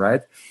repertoire,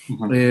 right?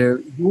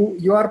 Mm-hmm.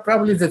 You are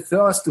probably the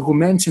first who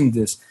mentioned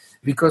this,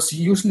 because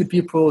usually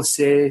people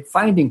say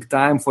finding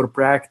time for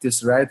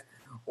practice, right?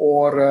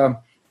 Or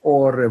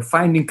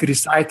finding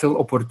recital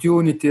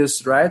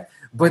opportunities, right?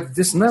 But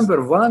this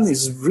number one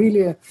is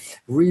really,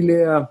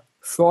 really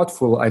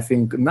thoughtful, I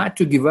think, not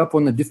to give up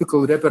on a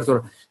difficult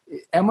repertoire.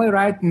 Am I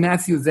right,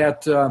 Matthew,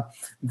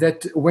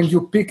 that when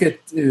you pick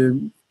it,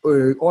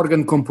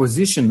 organ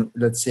composition,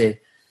 let's say,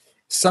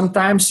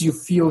 sometimes you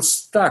feel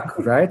stuck,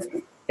 right?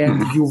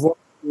 And you want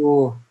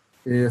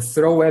to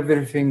throw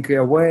everything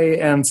away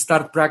and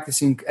start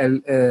practicing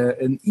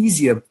an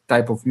easier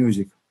type of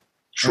music.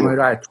 Sure. Am I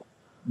right?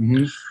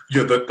 Mm-hmm.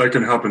 Yeah, that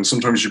can happen.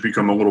 Sometimes you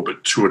become a little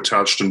bit too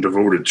attached and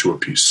devoted to a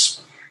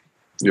piece.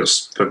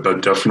 Yes,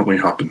 that definitely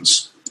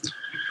happens.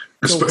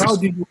 So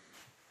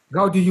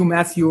how do you,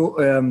 Matthew,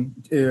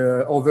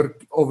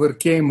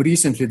 overcame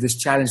recently this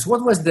challenge?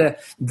 What was the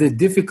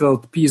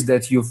difficult piece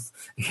that you've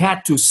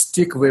had to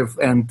stick with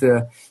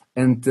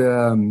and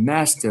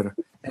master,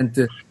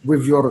 and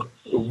with your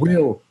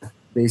will,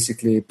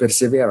 basically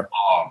persevere?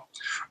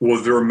 Well,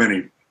 there are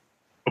many,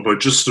 but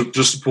just to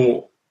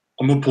pull,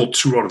 I'm going to pull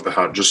two out of the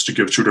hat just to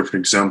give two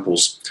different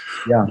examples.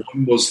 Yeah.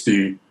 One was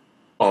the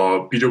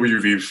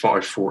BWV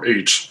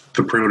 548,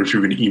 the Prelude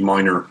Fugue in E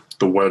minor,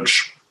 the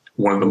wedge,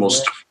 one of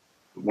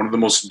the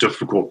most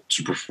difficult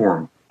to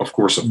perform, of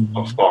course, of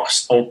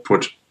Bach's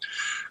output.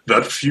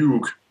 That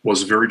fugue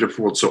was very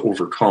difficult to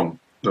overcome,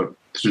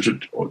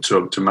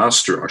 to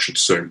master, I should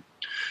say.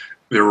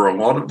 There were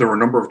a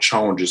number of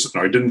challenges,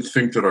 and I didn't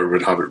think that I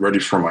would have it ready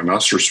for my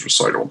master's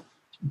recital.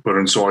 But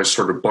until I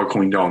started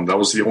buckling down, that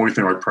was the only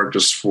thing I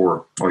practiced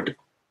for like a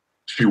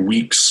few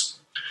weeks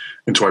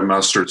until I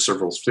mastered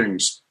several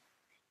things.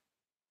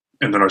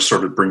 And then I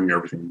started bringing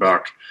everything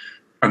back.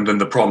 And then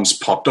the problems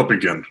popped up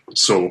again.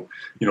 So,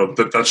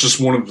 that's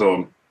just one of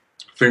the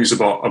things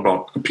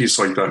about a piece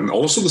like that. And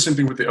also the same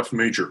thing with the F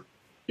major.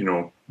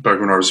 Back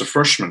when I was a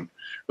freshman,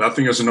 that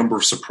thing has a number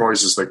of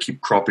surprises that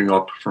keep cropping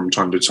up from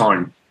time to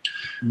time.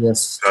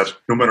 Yes. That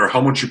no matter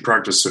how much you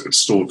practice it, it's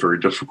still very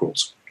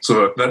difficult.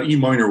 So that E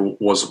minor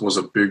was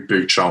a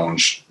big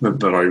challenge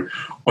that I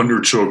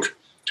undertook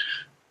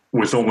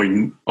with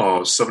only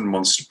 7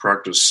 months to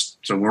practice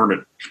to learn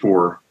it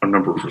for a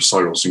number of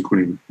recitals,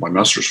 including my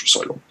master's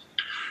recital.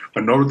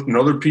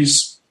 Another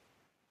piece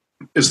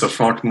is the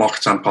Frank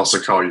Martin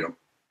Passacaglia.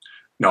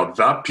 Now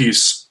that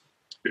piece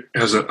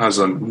has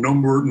a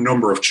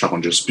number of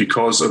challenges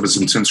because of its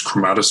intense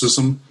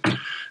chromaticism,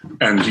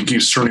 and he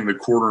keeps turning the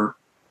corner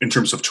in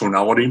terms of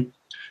tonality.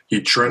 He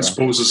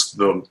transposes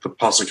the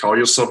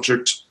Passacaglia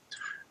subject,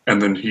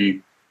 and then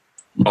he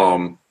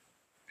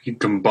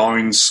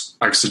combines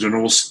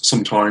accidentals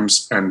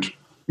sometimes and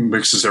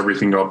mixes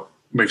everything up,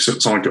 makes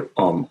it sound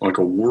like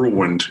a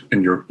whirlwind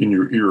in your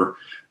ear.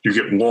 You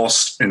get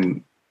lost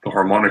in the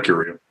harmonic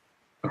area,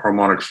 the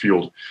harmonic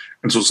field.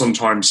 And so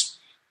sometimes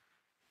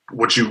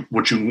what you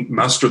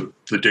mastered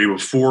the day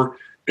before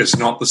is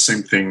not the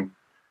same thing.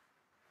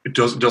 It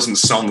doesn't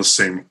sound the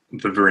same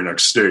the very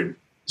next day.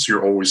 So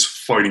you're always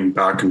fighting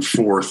back and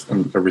forth,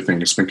 and everything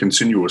has been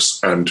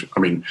continuous. And I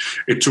mean,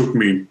 it took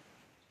me,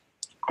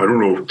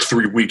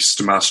 3 weeks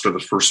to master the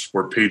first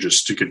 4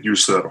 pages to get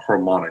used to that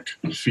harmonic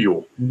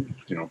feel,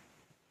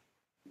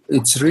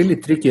 It's really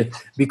tricky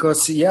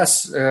because,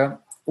 yes,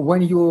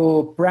 when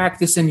you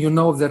practice and you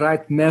know the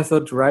right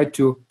method, right,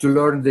 to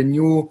learn the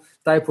new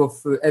type of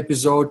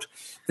episode,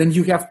 then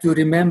you have to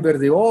remember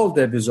the old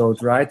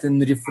episode, right,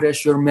 and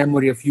refresh your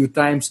memory a few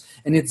times.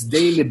 And it's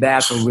daily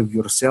battle with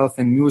yourself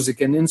and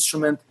music and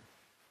instrument.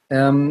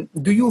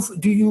 Do you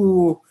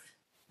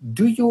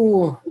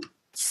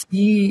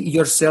see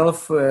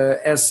yourself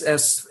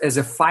as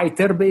a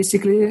fighter,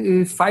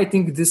 basically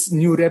fighting this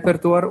new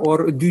repertoire,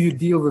 or do you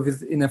deal with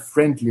it in a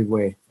friendly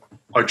way?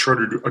 I try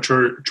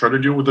to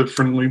deal with it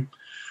friendly,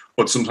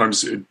 but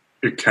sometimes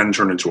it can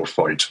turn into a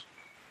fight.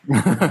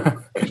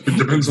 It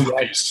depends on the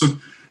piece.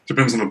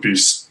 Depends on the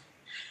piece.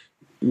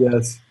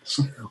 Yes,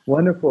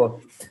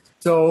 wonderful.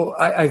 So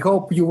I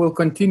hope you will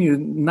continue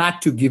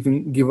not to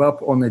give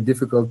up on a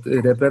difficult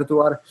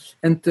repertoire.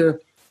 And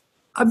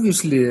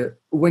obviously,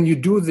 when you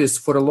do this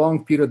for a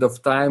long period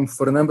of time,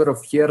 for a number of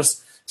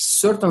years,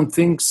 certain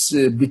things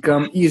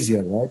become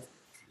easier, right?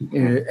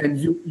 and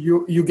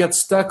you get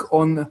stuck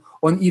on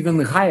even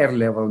higher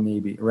level,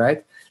 maybe,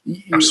 right?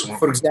 Absolutely.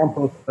 For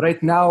example,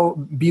 right now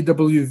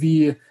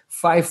BWV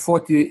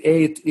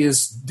 548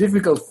 is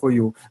difficult for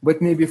you,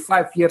 but maybe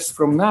 5 years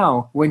from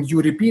now, when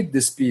you repeat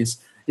this piece,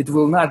 it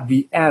will not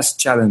be as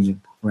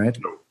challenging, right?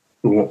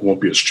 No, it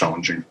won't be as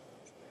challenging.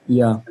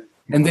 Yeah,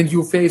 and then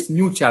you face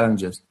new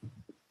challenges.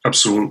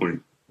 Absolutely.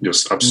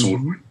 Yes,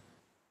 absolutely. Mm-hmm.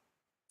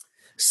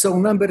 So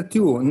number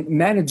 2,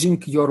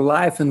 managing your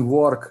life and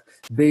work,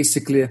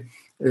 basically,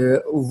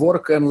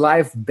 work and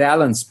life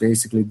balance,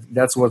 basically.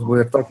 That's what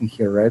we're talking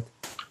here, right?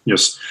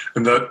 Yes,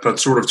 and that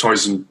sort of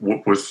ties in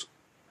with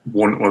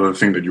one other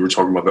thing that you were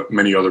talking about that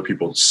many other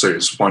people say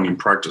is finding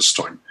practice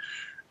time.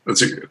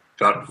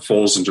 That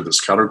falls into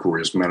this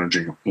category as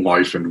managing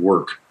life and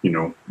work,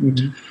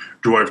 Mm-hmm.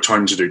 Do I have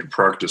time today to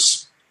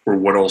practice, or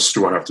what else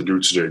do I have to do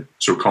today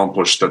to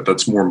accomplish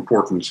that's more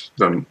important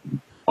than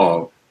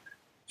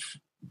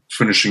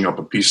finishing up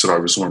a piece that I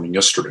was learning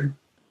yesterday,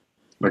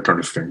 that kind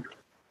of thing.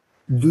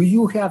 Do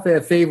you have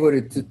a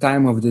favorite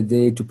time of the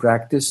day to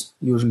practice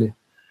usually?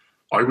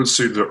 I would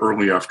say the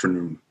early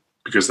afternoon,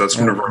 because that's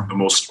whenever I'm the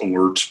most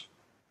alert,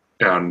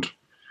 and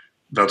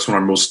that's when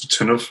I'm most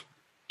attentive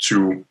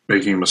to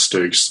making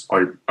mistakes.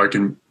 I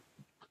can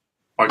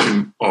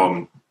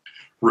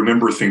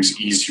remember things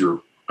easier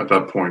at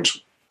that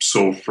point.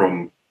 So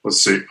from,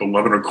 let's say,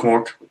 11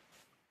 o'clock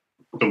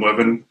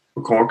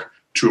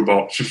to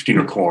about 15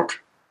 o'clock,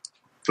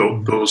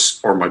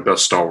 those are my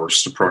best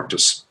hours to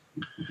practice.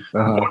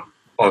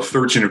 But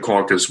 13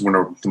 o'clock is when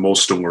I'm the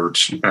most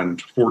alert,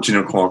 and 14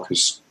 o'clock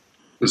is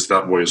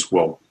that way as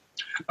well.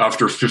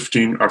 After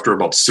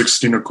about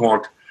 16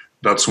 o'clock,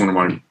 that's when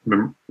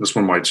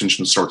my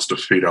attention starts to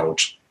fade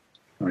out.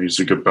 I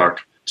usually get back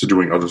to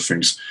doing other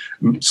things.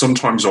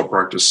 Sometimes I'll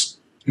practice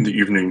in the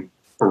evening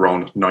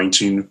around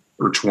 19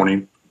 or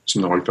 20,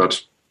 something like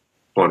that.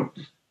 But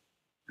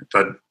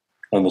that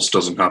almost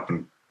doesn't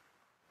happen.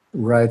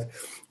 Right.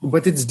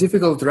 But it's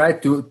difficult,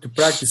 right, to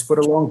practice for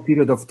a long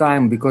period of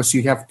time because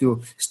you have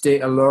to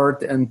stay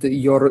alert and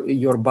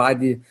your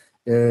body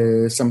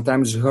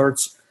sometimes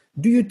hurts.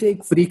 Do you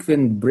take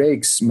frequent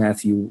breaks,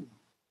 Matthew?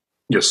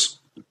 Yes.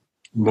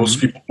 Most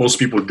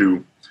people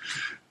do.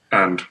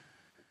 And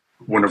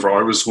whenever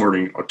I was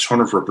learning a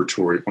ton of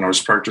repertoire, when I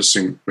was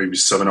practicing maybe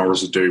 7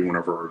 hours a day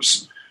whenever I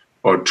was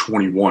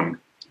 21,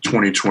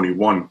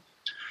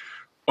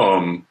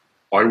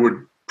 I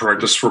would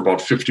practice for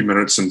about 50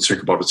 minutes and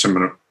take about a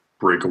 10-minute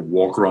break, a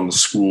walk around the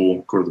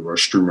school, go to the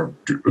restroom,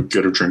 or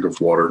get a drink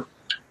of water.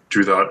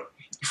 Do that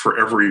for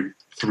every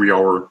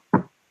 3-hour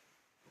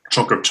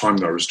chunk of time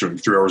that I was doing,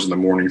 3 hours in the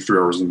morning, 3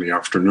 hours in the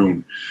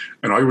afternoon.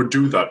 And I would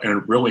do that, and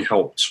it really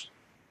helped,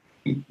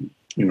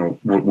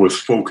 with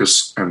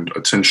focus and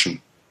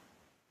attention.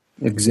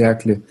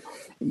 Exactly.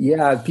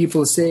 Yeah,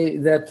 people say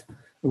that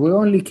we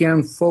only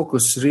can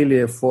focus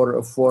really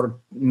for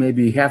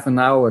maybe half an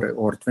hour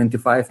or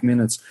 25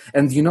 minutes.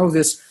 And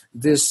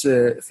this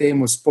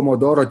famous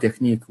Pomodoro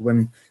technique,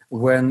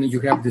 when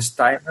you have this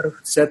timer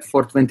set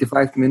for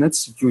 25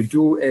 minutes, you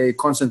do a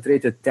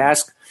concentrated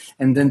task,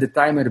 and then the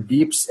timer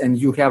beeps and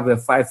you have a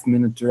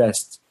 5-minute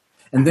rest.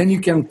 And then you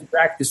can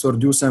practice or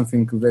do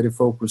something very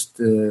focused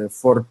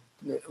for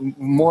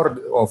more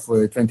of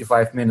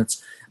 25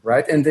 minutes,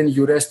 right? And then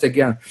you rest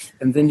again.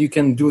 And then you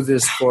can do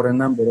this for a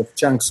number of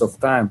chunks of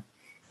time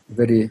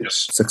very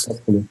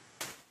successfully.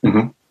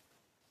 Mm-hmm.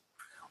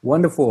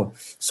 Wonderful.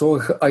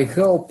 So I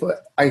hope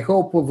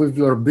with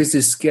your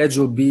busy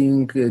schedule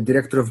being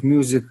director of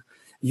music,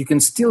 you can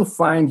still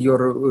find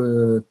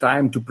your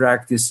time to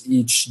practice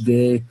each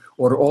day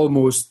or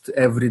almost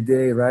every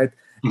day, right?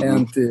 Mm-hmm.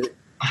 And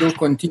you'll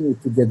continue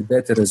to get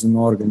better as an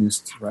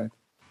organist, right?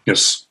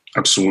 Yes,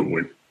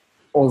 absolutely.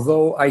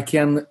 Although I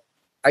can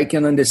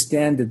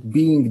understand that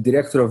being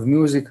director of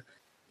music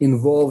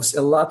involves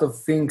a lot of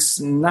things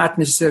not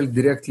necessarily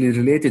directly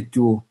related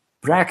to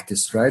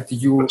practice, right?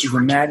 You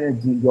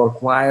manage your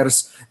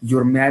choirs,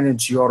 you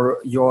manage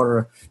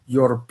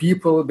your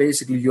people,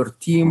 basically your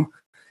team,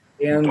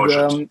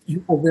 and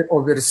you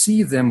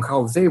oversee them,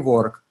 how they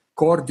work,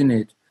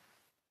 coordinate.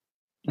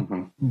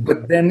 Mm-hmm.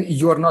 But then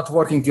you're not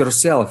working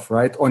yourself,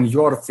 right, on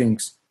your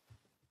things.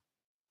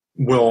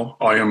 Well,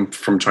 I am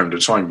from time to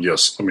time,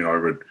 yes. I mean, I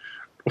would,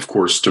 of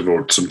course,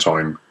 devote some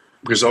time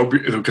because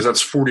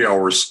that's 40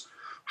 hours.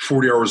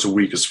 40 hours a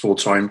week is full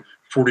time.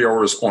 40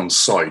 hours on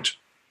site,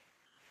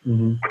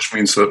 mm-hmm. which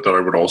means that I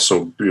would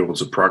also be able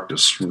to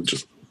practice from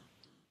just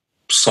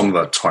some of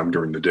that time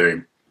during the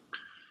day.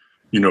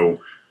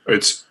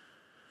 It's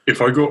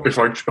if I go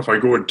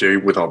a day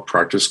without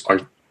practice,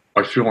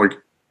 I feel like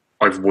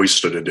I've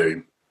wasted a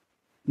day.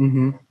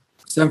 Mm-hmm.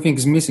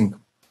 Something's missing.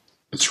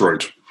 That's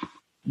right.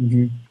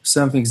 Mm-hmm.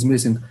 Something's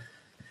missing.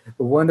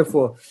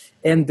 Wonderful.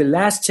 And the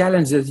last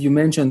challenge that you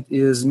mentioned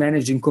is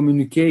managing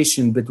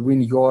communication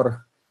between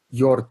your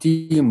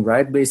team,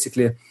 right?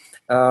 Basically,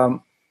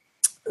 how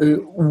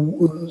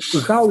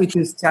it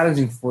is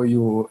challenging for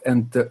you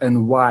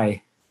and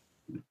why?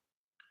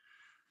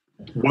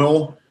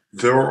 Well,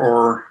 there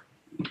are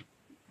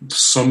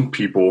some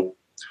people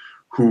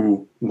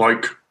who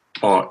like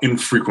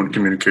infrequent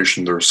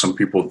communication. There are some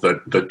people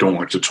that don't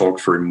like to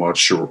talk very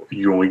much, or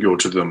you only go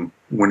to them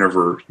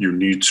whenever you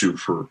need to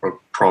for a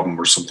problem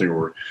or something,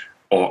 or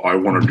I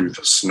want to do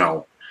this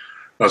now,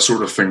 that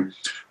sort of thing.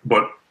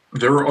 But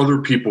there are other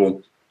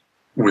people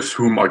with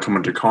whom I come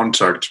into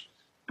contact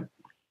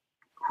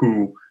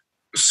who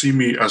see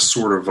me as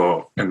sort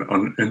of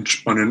an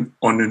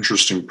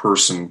uninteresting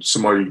person,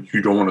 somebody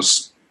you don't want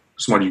to,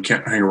 somebody you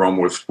can't hang around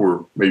with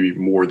for maybe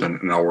more than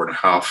an hour and a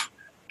half,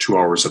 2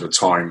 hours at a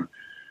time,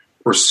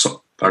 or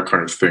that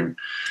kind of thing.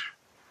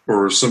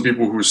 Or some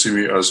people who see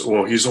me as,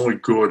 well, he's only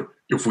good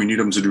if we need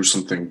him to do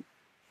something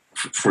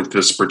for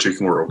this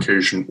particular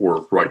occasion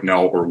or right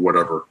now or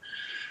whatever.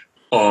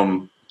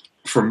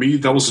 For me,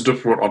 that was a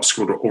difficult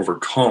obstacle to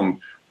overcome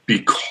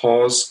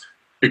because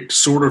it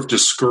sort of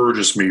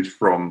discourages me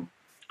from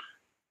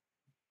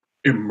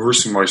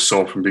immersing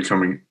myself and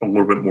becoming a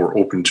little bit more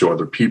open to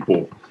other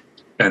people.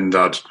 And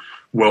that,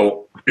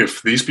 well,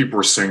 if these people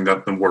are saying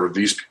that, then what are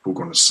these people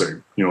going to say?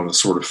 You know, that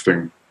sort of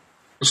thing.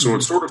 So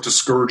it sort of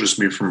discourages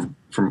me from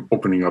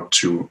opening up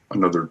to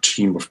another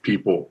team of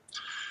people.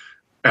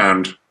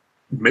 And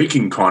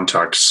making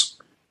contacts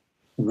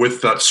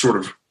with that sort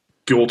of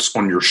guilt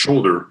on your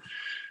shoulder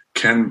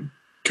can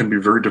be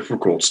very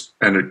difficult,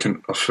 and it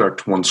can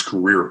affect one's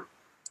career.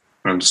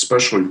 And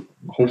especially,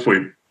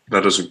 hopefully,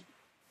 that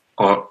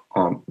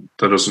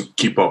doesn't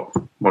keep up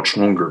much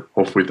longer.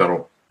 Hopefully,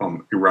 that'll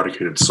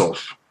eradicate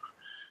itself,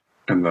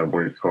 and that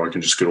way I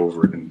can just get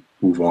over it and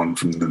move on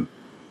from then.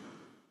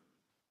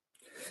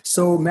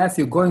 So,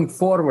 Matthew, going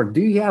forward, do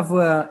you have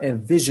a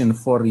vision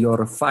for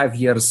your 5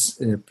 years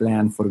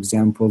plan, for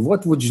example?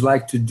 What would you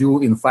like to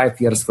do in 5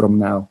 years from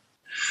now?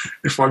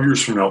 In 5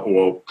 years from now,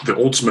 well, the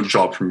ultimate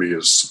job for me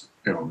is,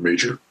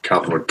 major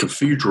Catholic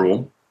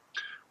Cathedral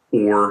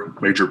or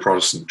major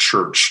Protestant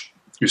church.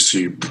 You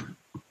see,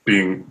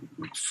 being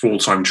a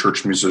full-time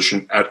church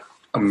musician at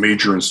a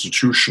major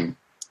institution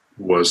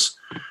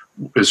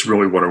is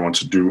really what I want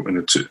to do, and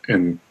it's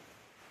in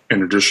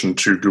addition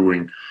to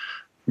doing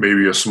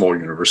maybe a small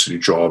university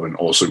job and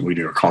also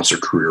leading a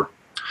concert career.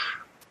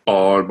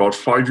 About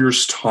 5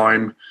 years'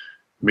 time,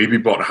 maybe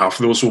about half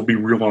of those will be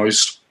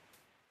realized,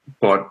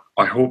 but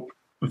I hope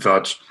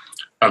that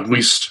at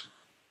least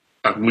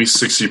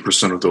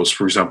 60% of those,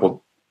 for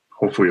example,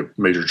 hopefully a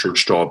major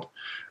church job,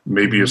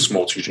 maybe a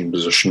small teaching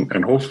position,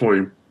 and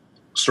hopefully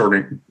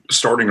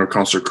starting a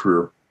concert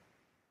career.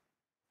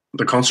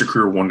 The concert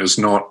career one is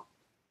not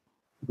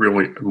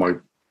really my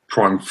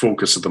prime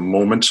focus at the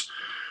moment.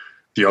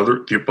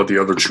 But the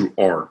other two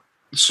are.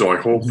 So I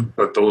hope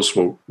that those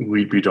will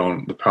lead me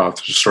down the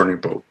path to starting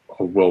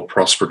a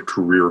well-prospered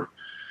career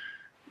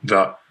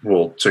that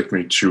will take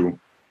me to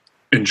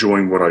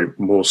enjoying what I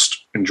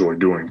most enjoy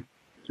doing.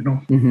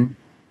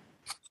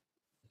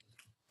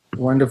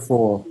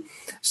 Wonderful.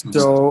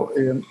 So,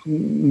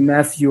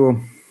 Matthew,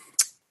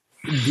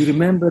 do you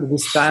remember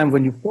this time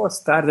when you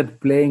first started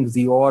playing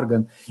the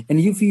organ? And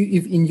if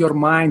in your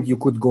mind you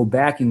could go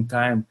back in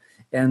time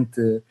and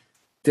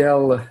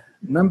tell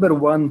number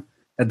one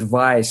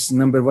advice,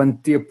 number one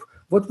tip,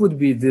 what would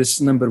be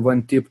this number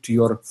one tip to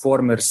your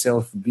former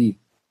self be?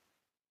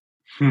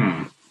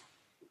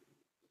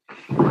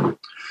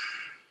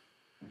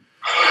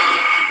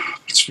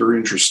 It's very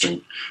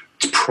interesting.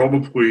 It's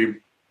probably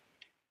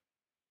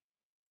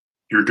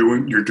you're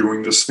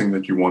doing this thing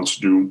that you want to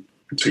do,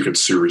 and take it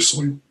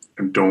seriously,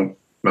 and don't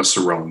mess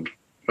around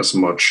as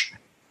much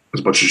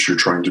as you're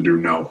trying to do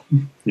now.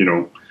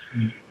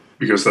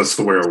 Because that's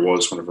the way I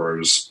was whenever I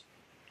was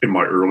in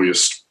my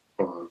earliest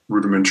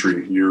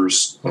rudimentary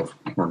years of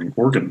learning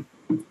organ.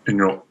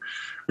 And,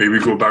 maybe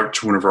go back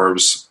to whenever I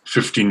was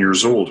 15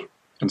 years old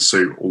and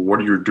say, well, what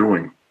are you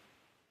doing?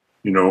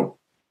 You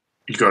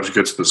got to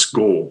get to this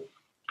goal.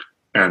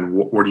 And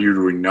what are you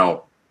doing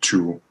now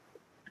to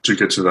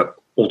get to that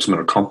ultimate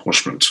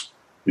accomplishment?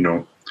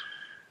 You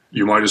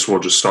might as well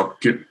just stop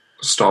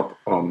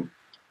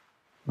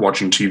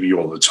watching TV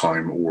all the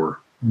time, or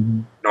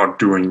not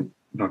doing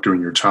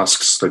your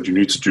tasks that you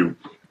need to do.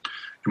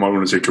 You might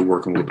want to take your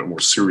work a little bit more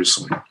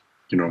seriously,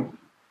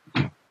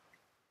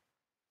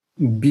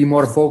 Be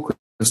more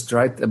focused,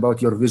 right,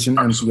 about your vision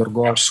and your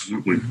goals.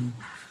 Absolutely.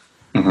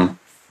 Mm-hmm.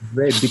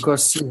 Great,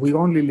 because we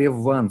only live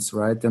once,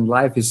 right, and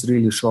life is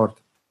really short.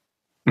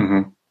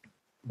 Mm-hmm.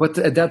 But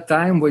at that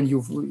time, when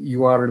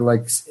you are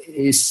like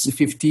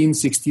 15,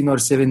 16, or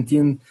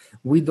 17,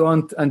 we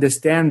don't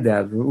understand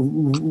that.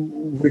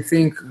 We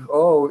think,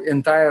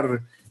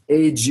 entire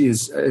age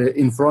is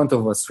in front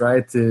of us,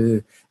 right?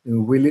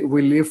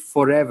 We live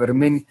forever. I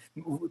mean,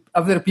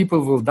 other people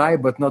will die,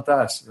 but not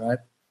us, right?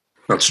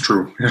 That's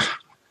true. Yeah.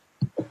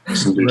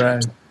 Yes, indeed.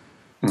 Right.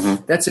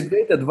 Mm-hmm. That's a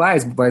great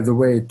advice, by the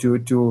way,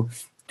 to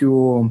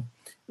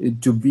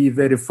be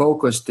very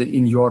focused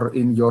in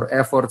your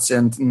efforts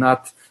and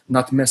not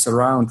mess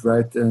around,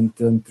 right?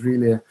 And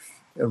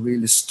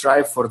really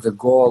strive for the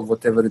goal,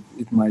 whatever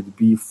it might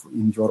be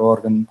in your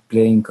organ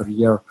playing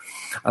career.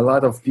 A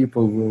lot of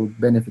people will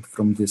benefit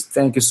from this.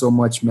 Thank you so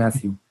much,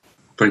 Matthew.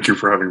 Thank you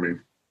for having me.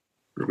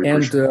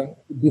 And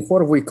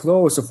before we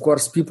close, of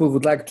course, people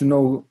would like to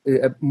know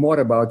more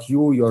about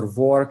you, your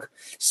work.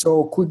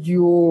 So could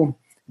you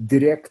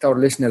direct our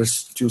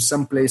listeners to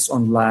some place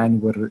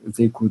online where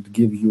they could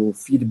give you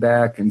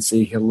feedback and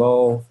say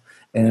hello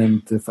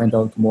and find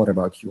out more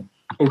about you?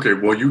 Okay,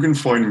 well, you can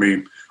find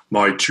me.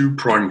 My two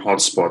prime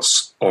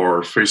hotspots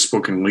are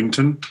Facebook and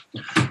LinkedIn.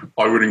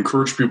 I would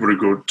encourage people to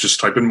go just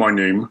type in my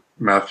name,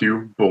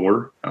 Matthew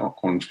Buller,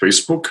 on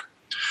Facebook.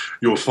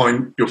 You'll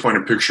find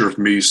a picture of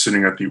me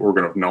sitting at the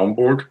organ of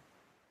Naumburg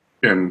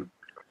in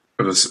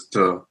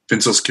the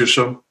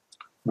Winzelskirche,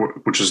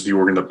 which is the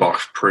organ that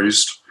Bach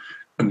praised.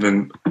 And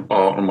then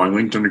on my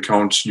LinkedIn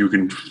account, you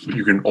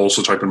can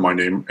also type in my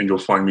name, and you'll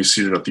find me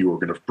seated at the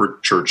organ of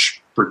Brick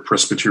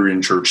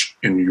Presbyterian Church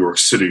in New York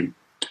City.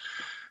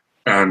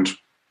 And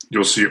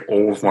you'll see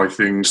all of my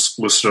things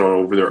listed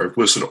over there. I've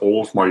listed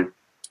all of my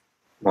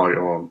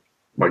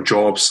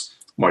jobs,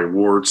 my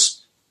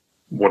awards,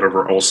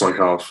 whatever else I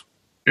have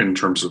in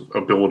terms of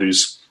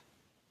abilities.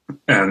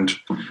 And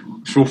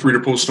feel free to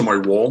post on my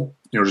wall.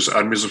 Just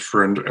add me as a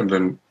friend and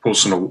then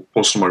post on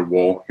my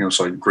wall. It's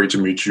like, great to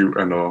meet you,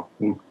 and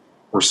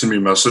or send me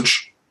a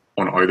message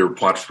on either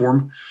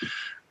platform,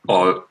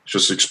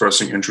 just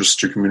expressing interest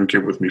to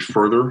communicate with me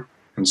further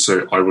and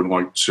say, I would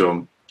like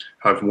to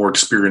have more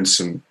experience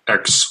in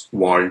X,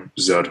 Y,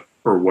 Z,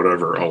 or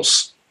whatever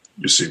else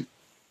you see.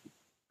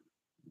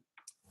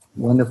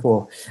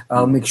 Wonderful.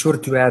 I'll make sure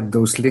to add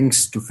those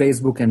links to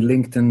Facebook and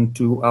LinkedIn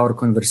to our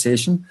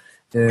conversation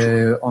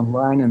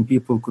online, and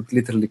people could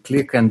literally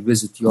click and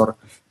visit your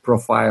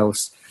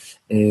profiles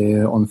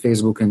on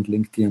Facebook and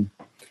LinkedIn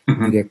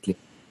directly.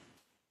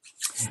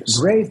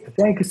 Great.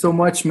 Thank you so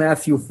much,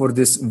 Matthew, for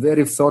this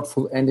very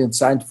thoughtful and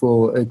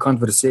insightful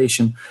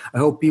conversation. I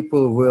hope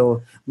people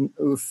will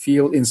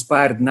feel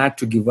inspired not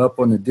to give up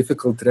on a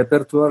difficult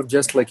repertoire,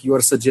 just like you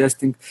are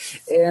suggesting.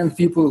 And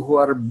people who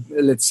are,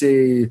 let's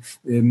say,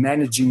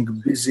 managing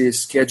busy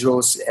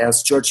schedules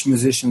as church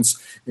musicians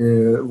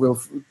will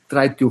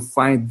try to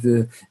find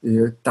the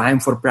time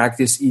for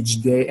practice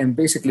each day and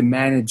basically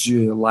manage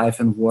life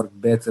and work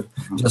better,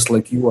 just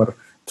like you are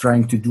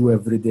trying to do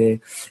every day.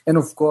 And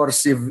of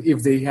course,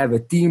 if they have a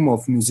team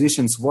of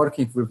musicians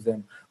working with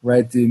them,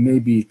 right,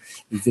 maybe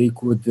they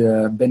could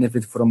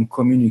benefit from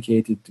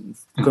communicating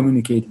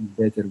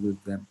better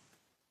with them.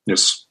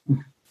 Yes.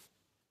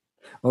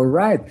 All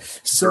right.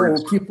 So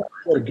keep up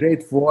your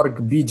great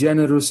work, be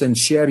generous and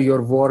share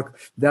your work.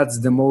 That's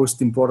the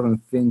most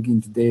important thing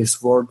in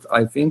today's world,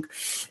 I think.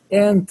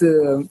 And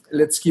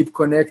let's keep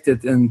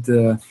connected and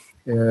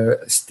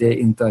stay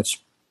in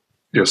touch.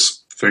 Yes.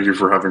 Thank you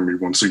for having me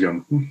once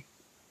again.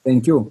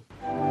 Thank you.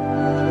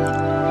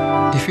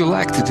 If you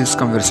liked this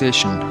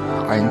conversation,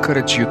 I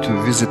encourage you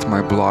to visit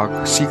my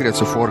blog,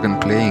 Secrets of Organ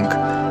Playing,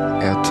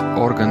 at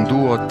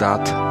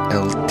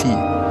organduo.lt,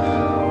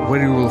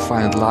 where you will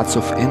find lots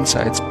of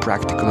insights,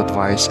 practical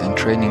advice, and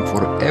training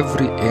for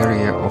every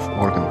area of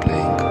organ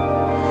playing.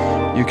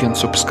 You can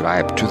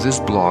subscribe to this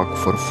blog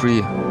for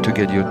free to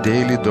get your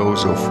daily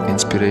dose of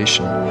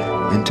inspiration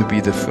and to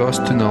be the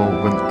first to know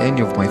when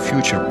any of my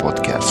future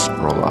podcasts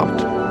roll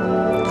out.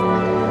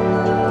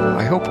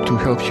 I hope to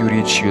help you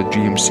reach your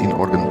dreams in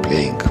organ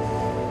playing.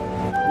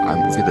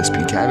 I'm Vidas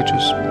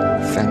Pinkevičius.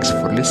 Thanks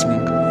for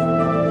listening,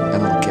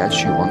 and I'll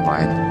catch you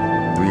online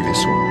really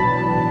soon.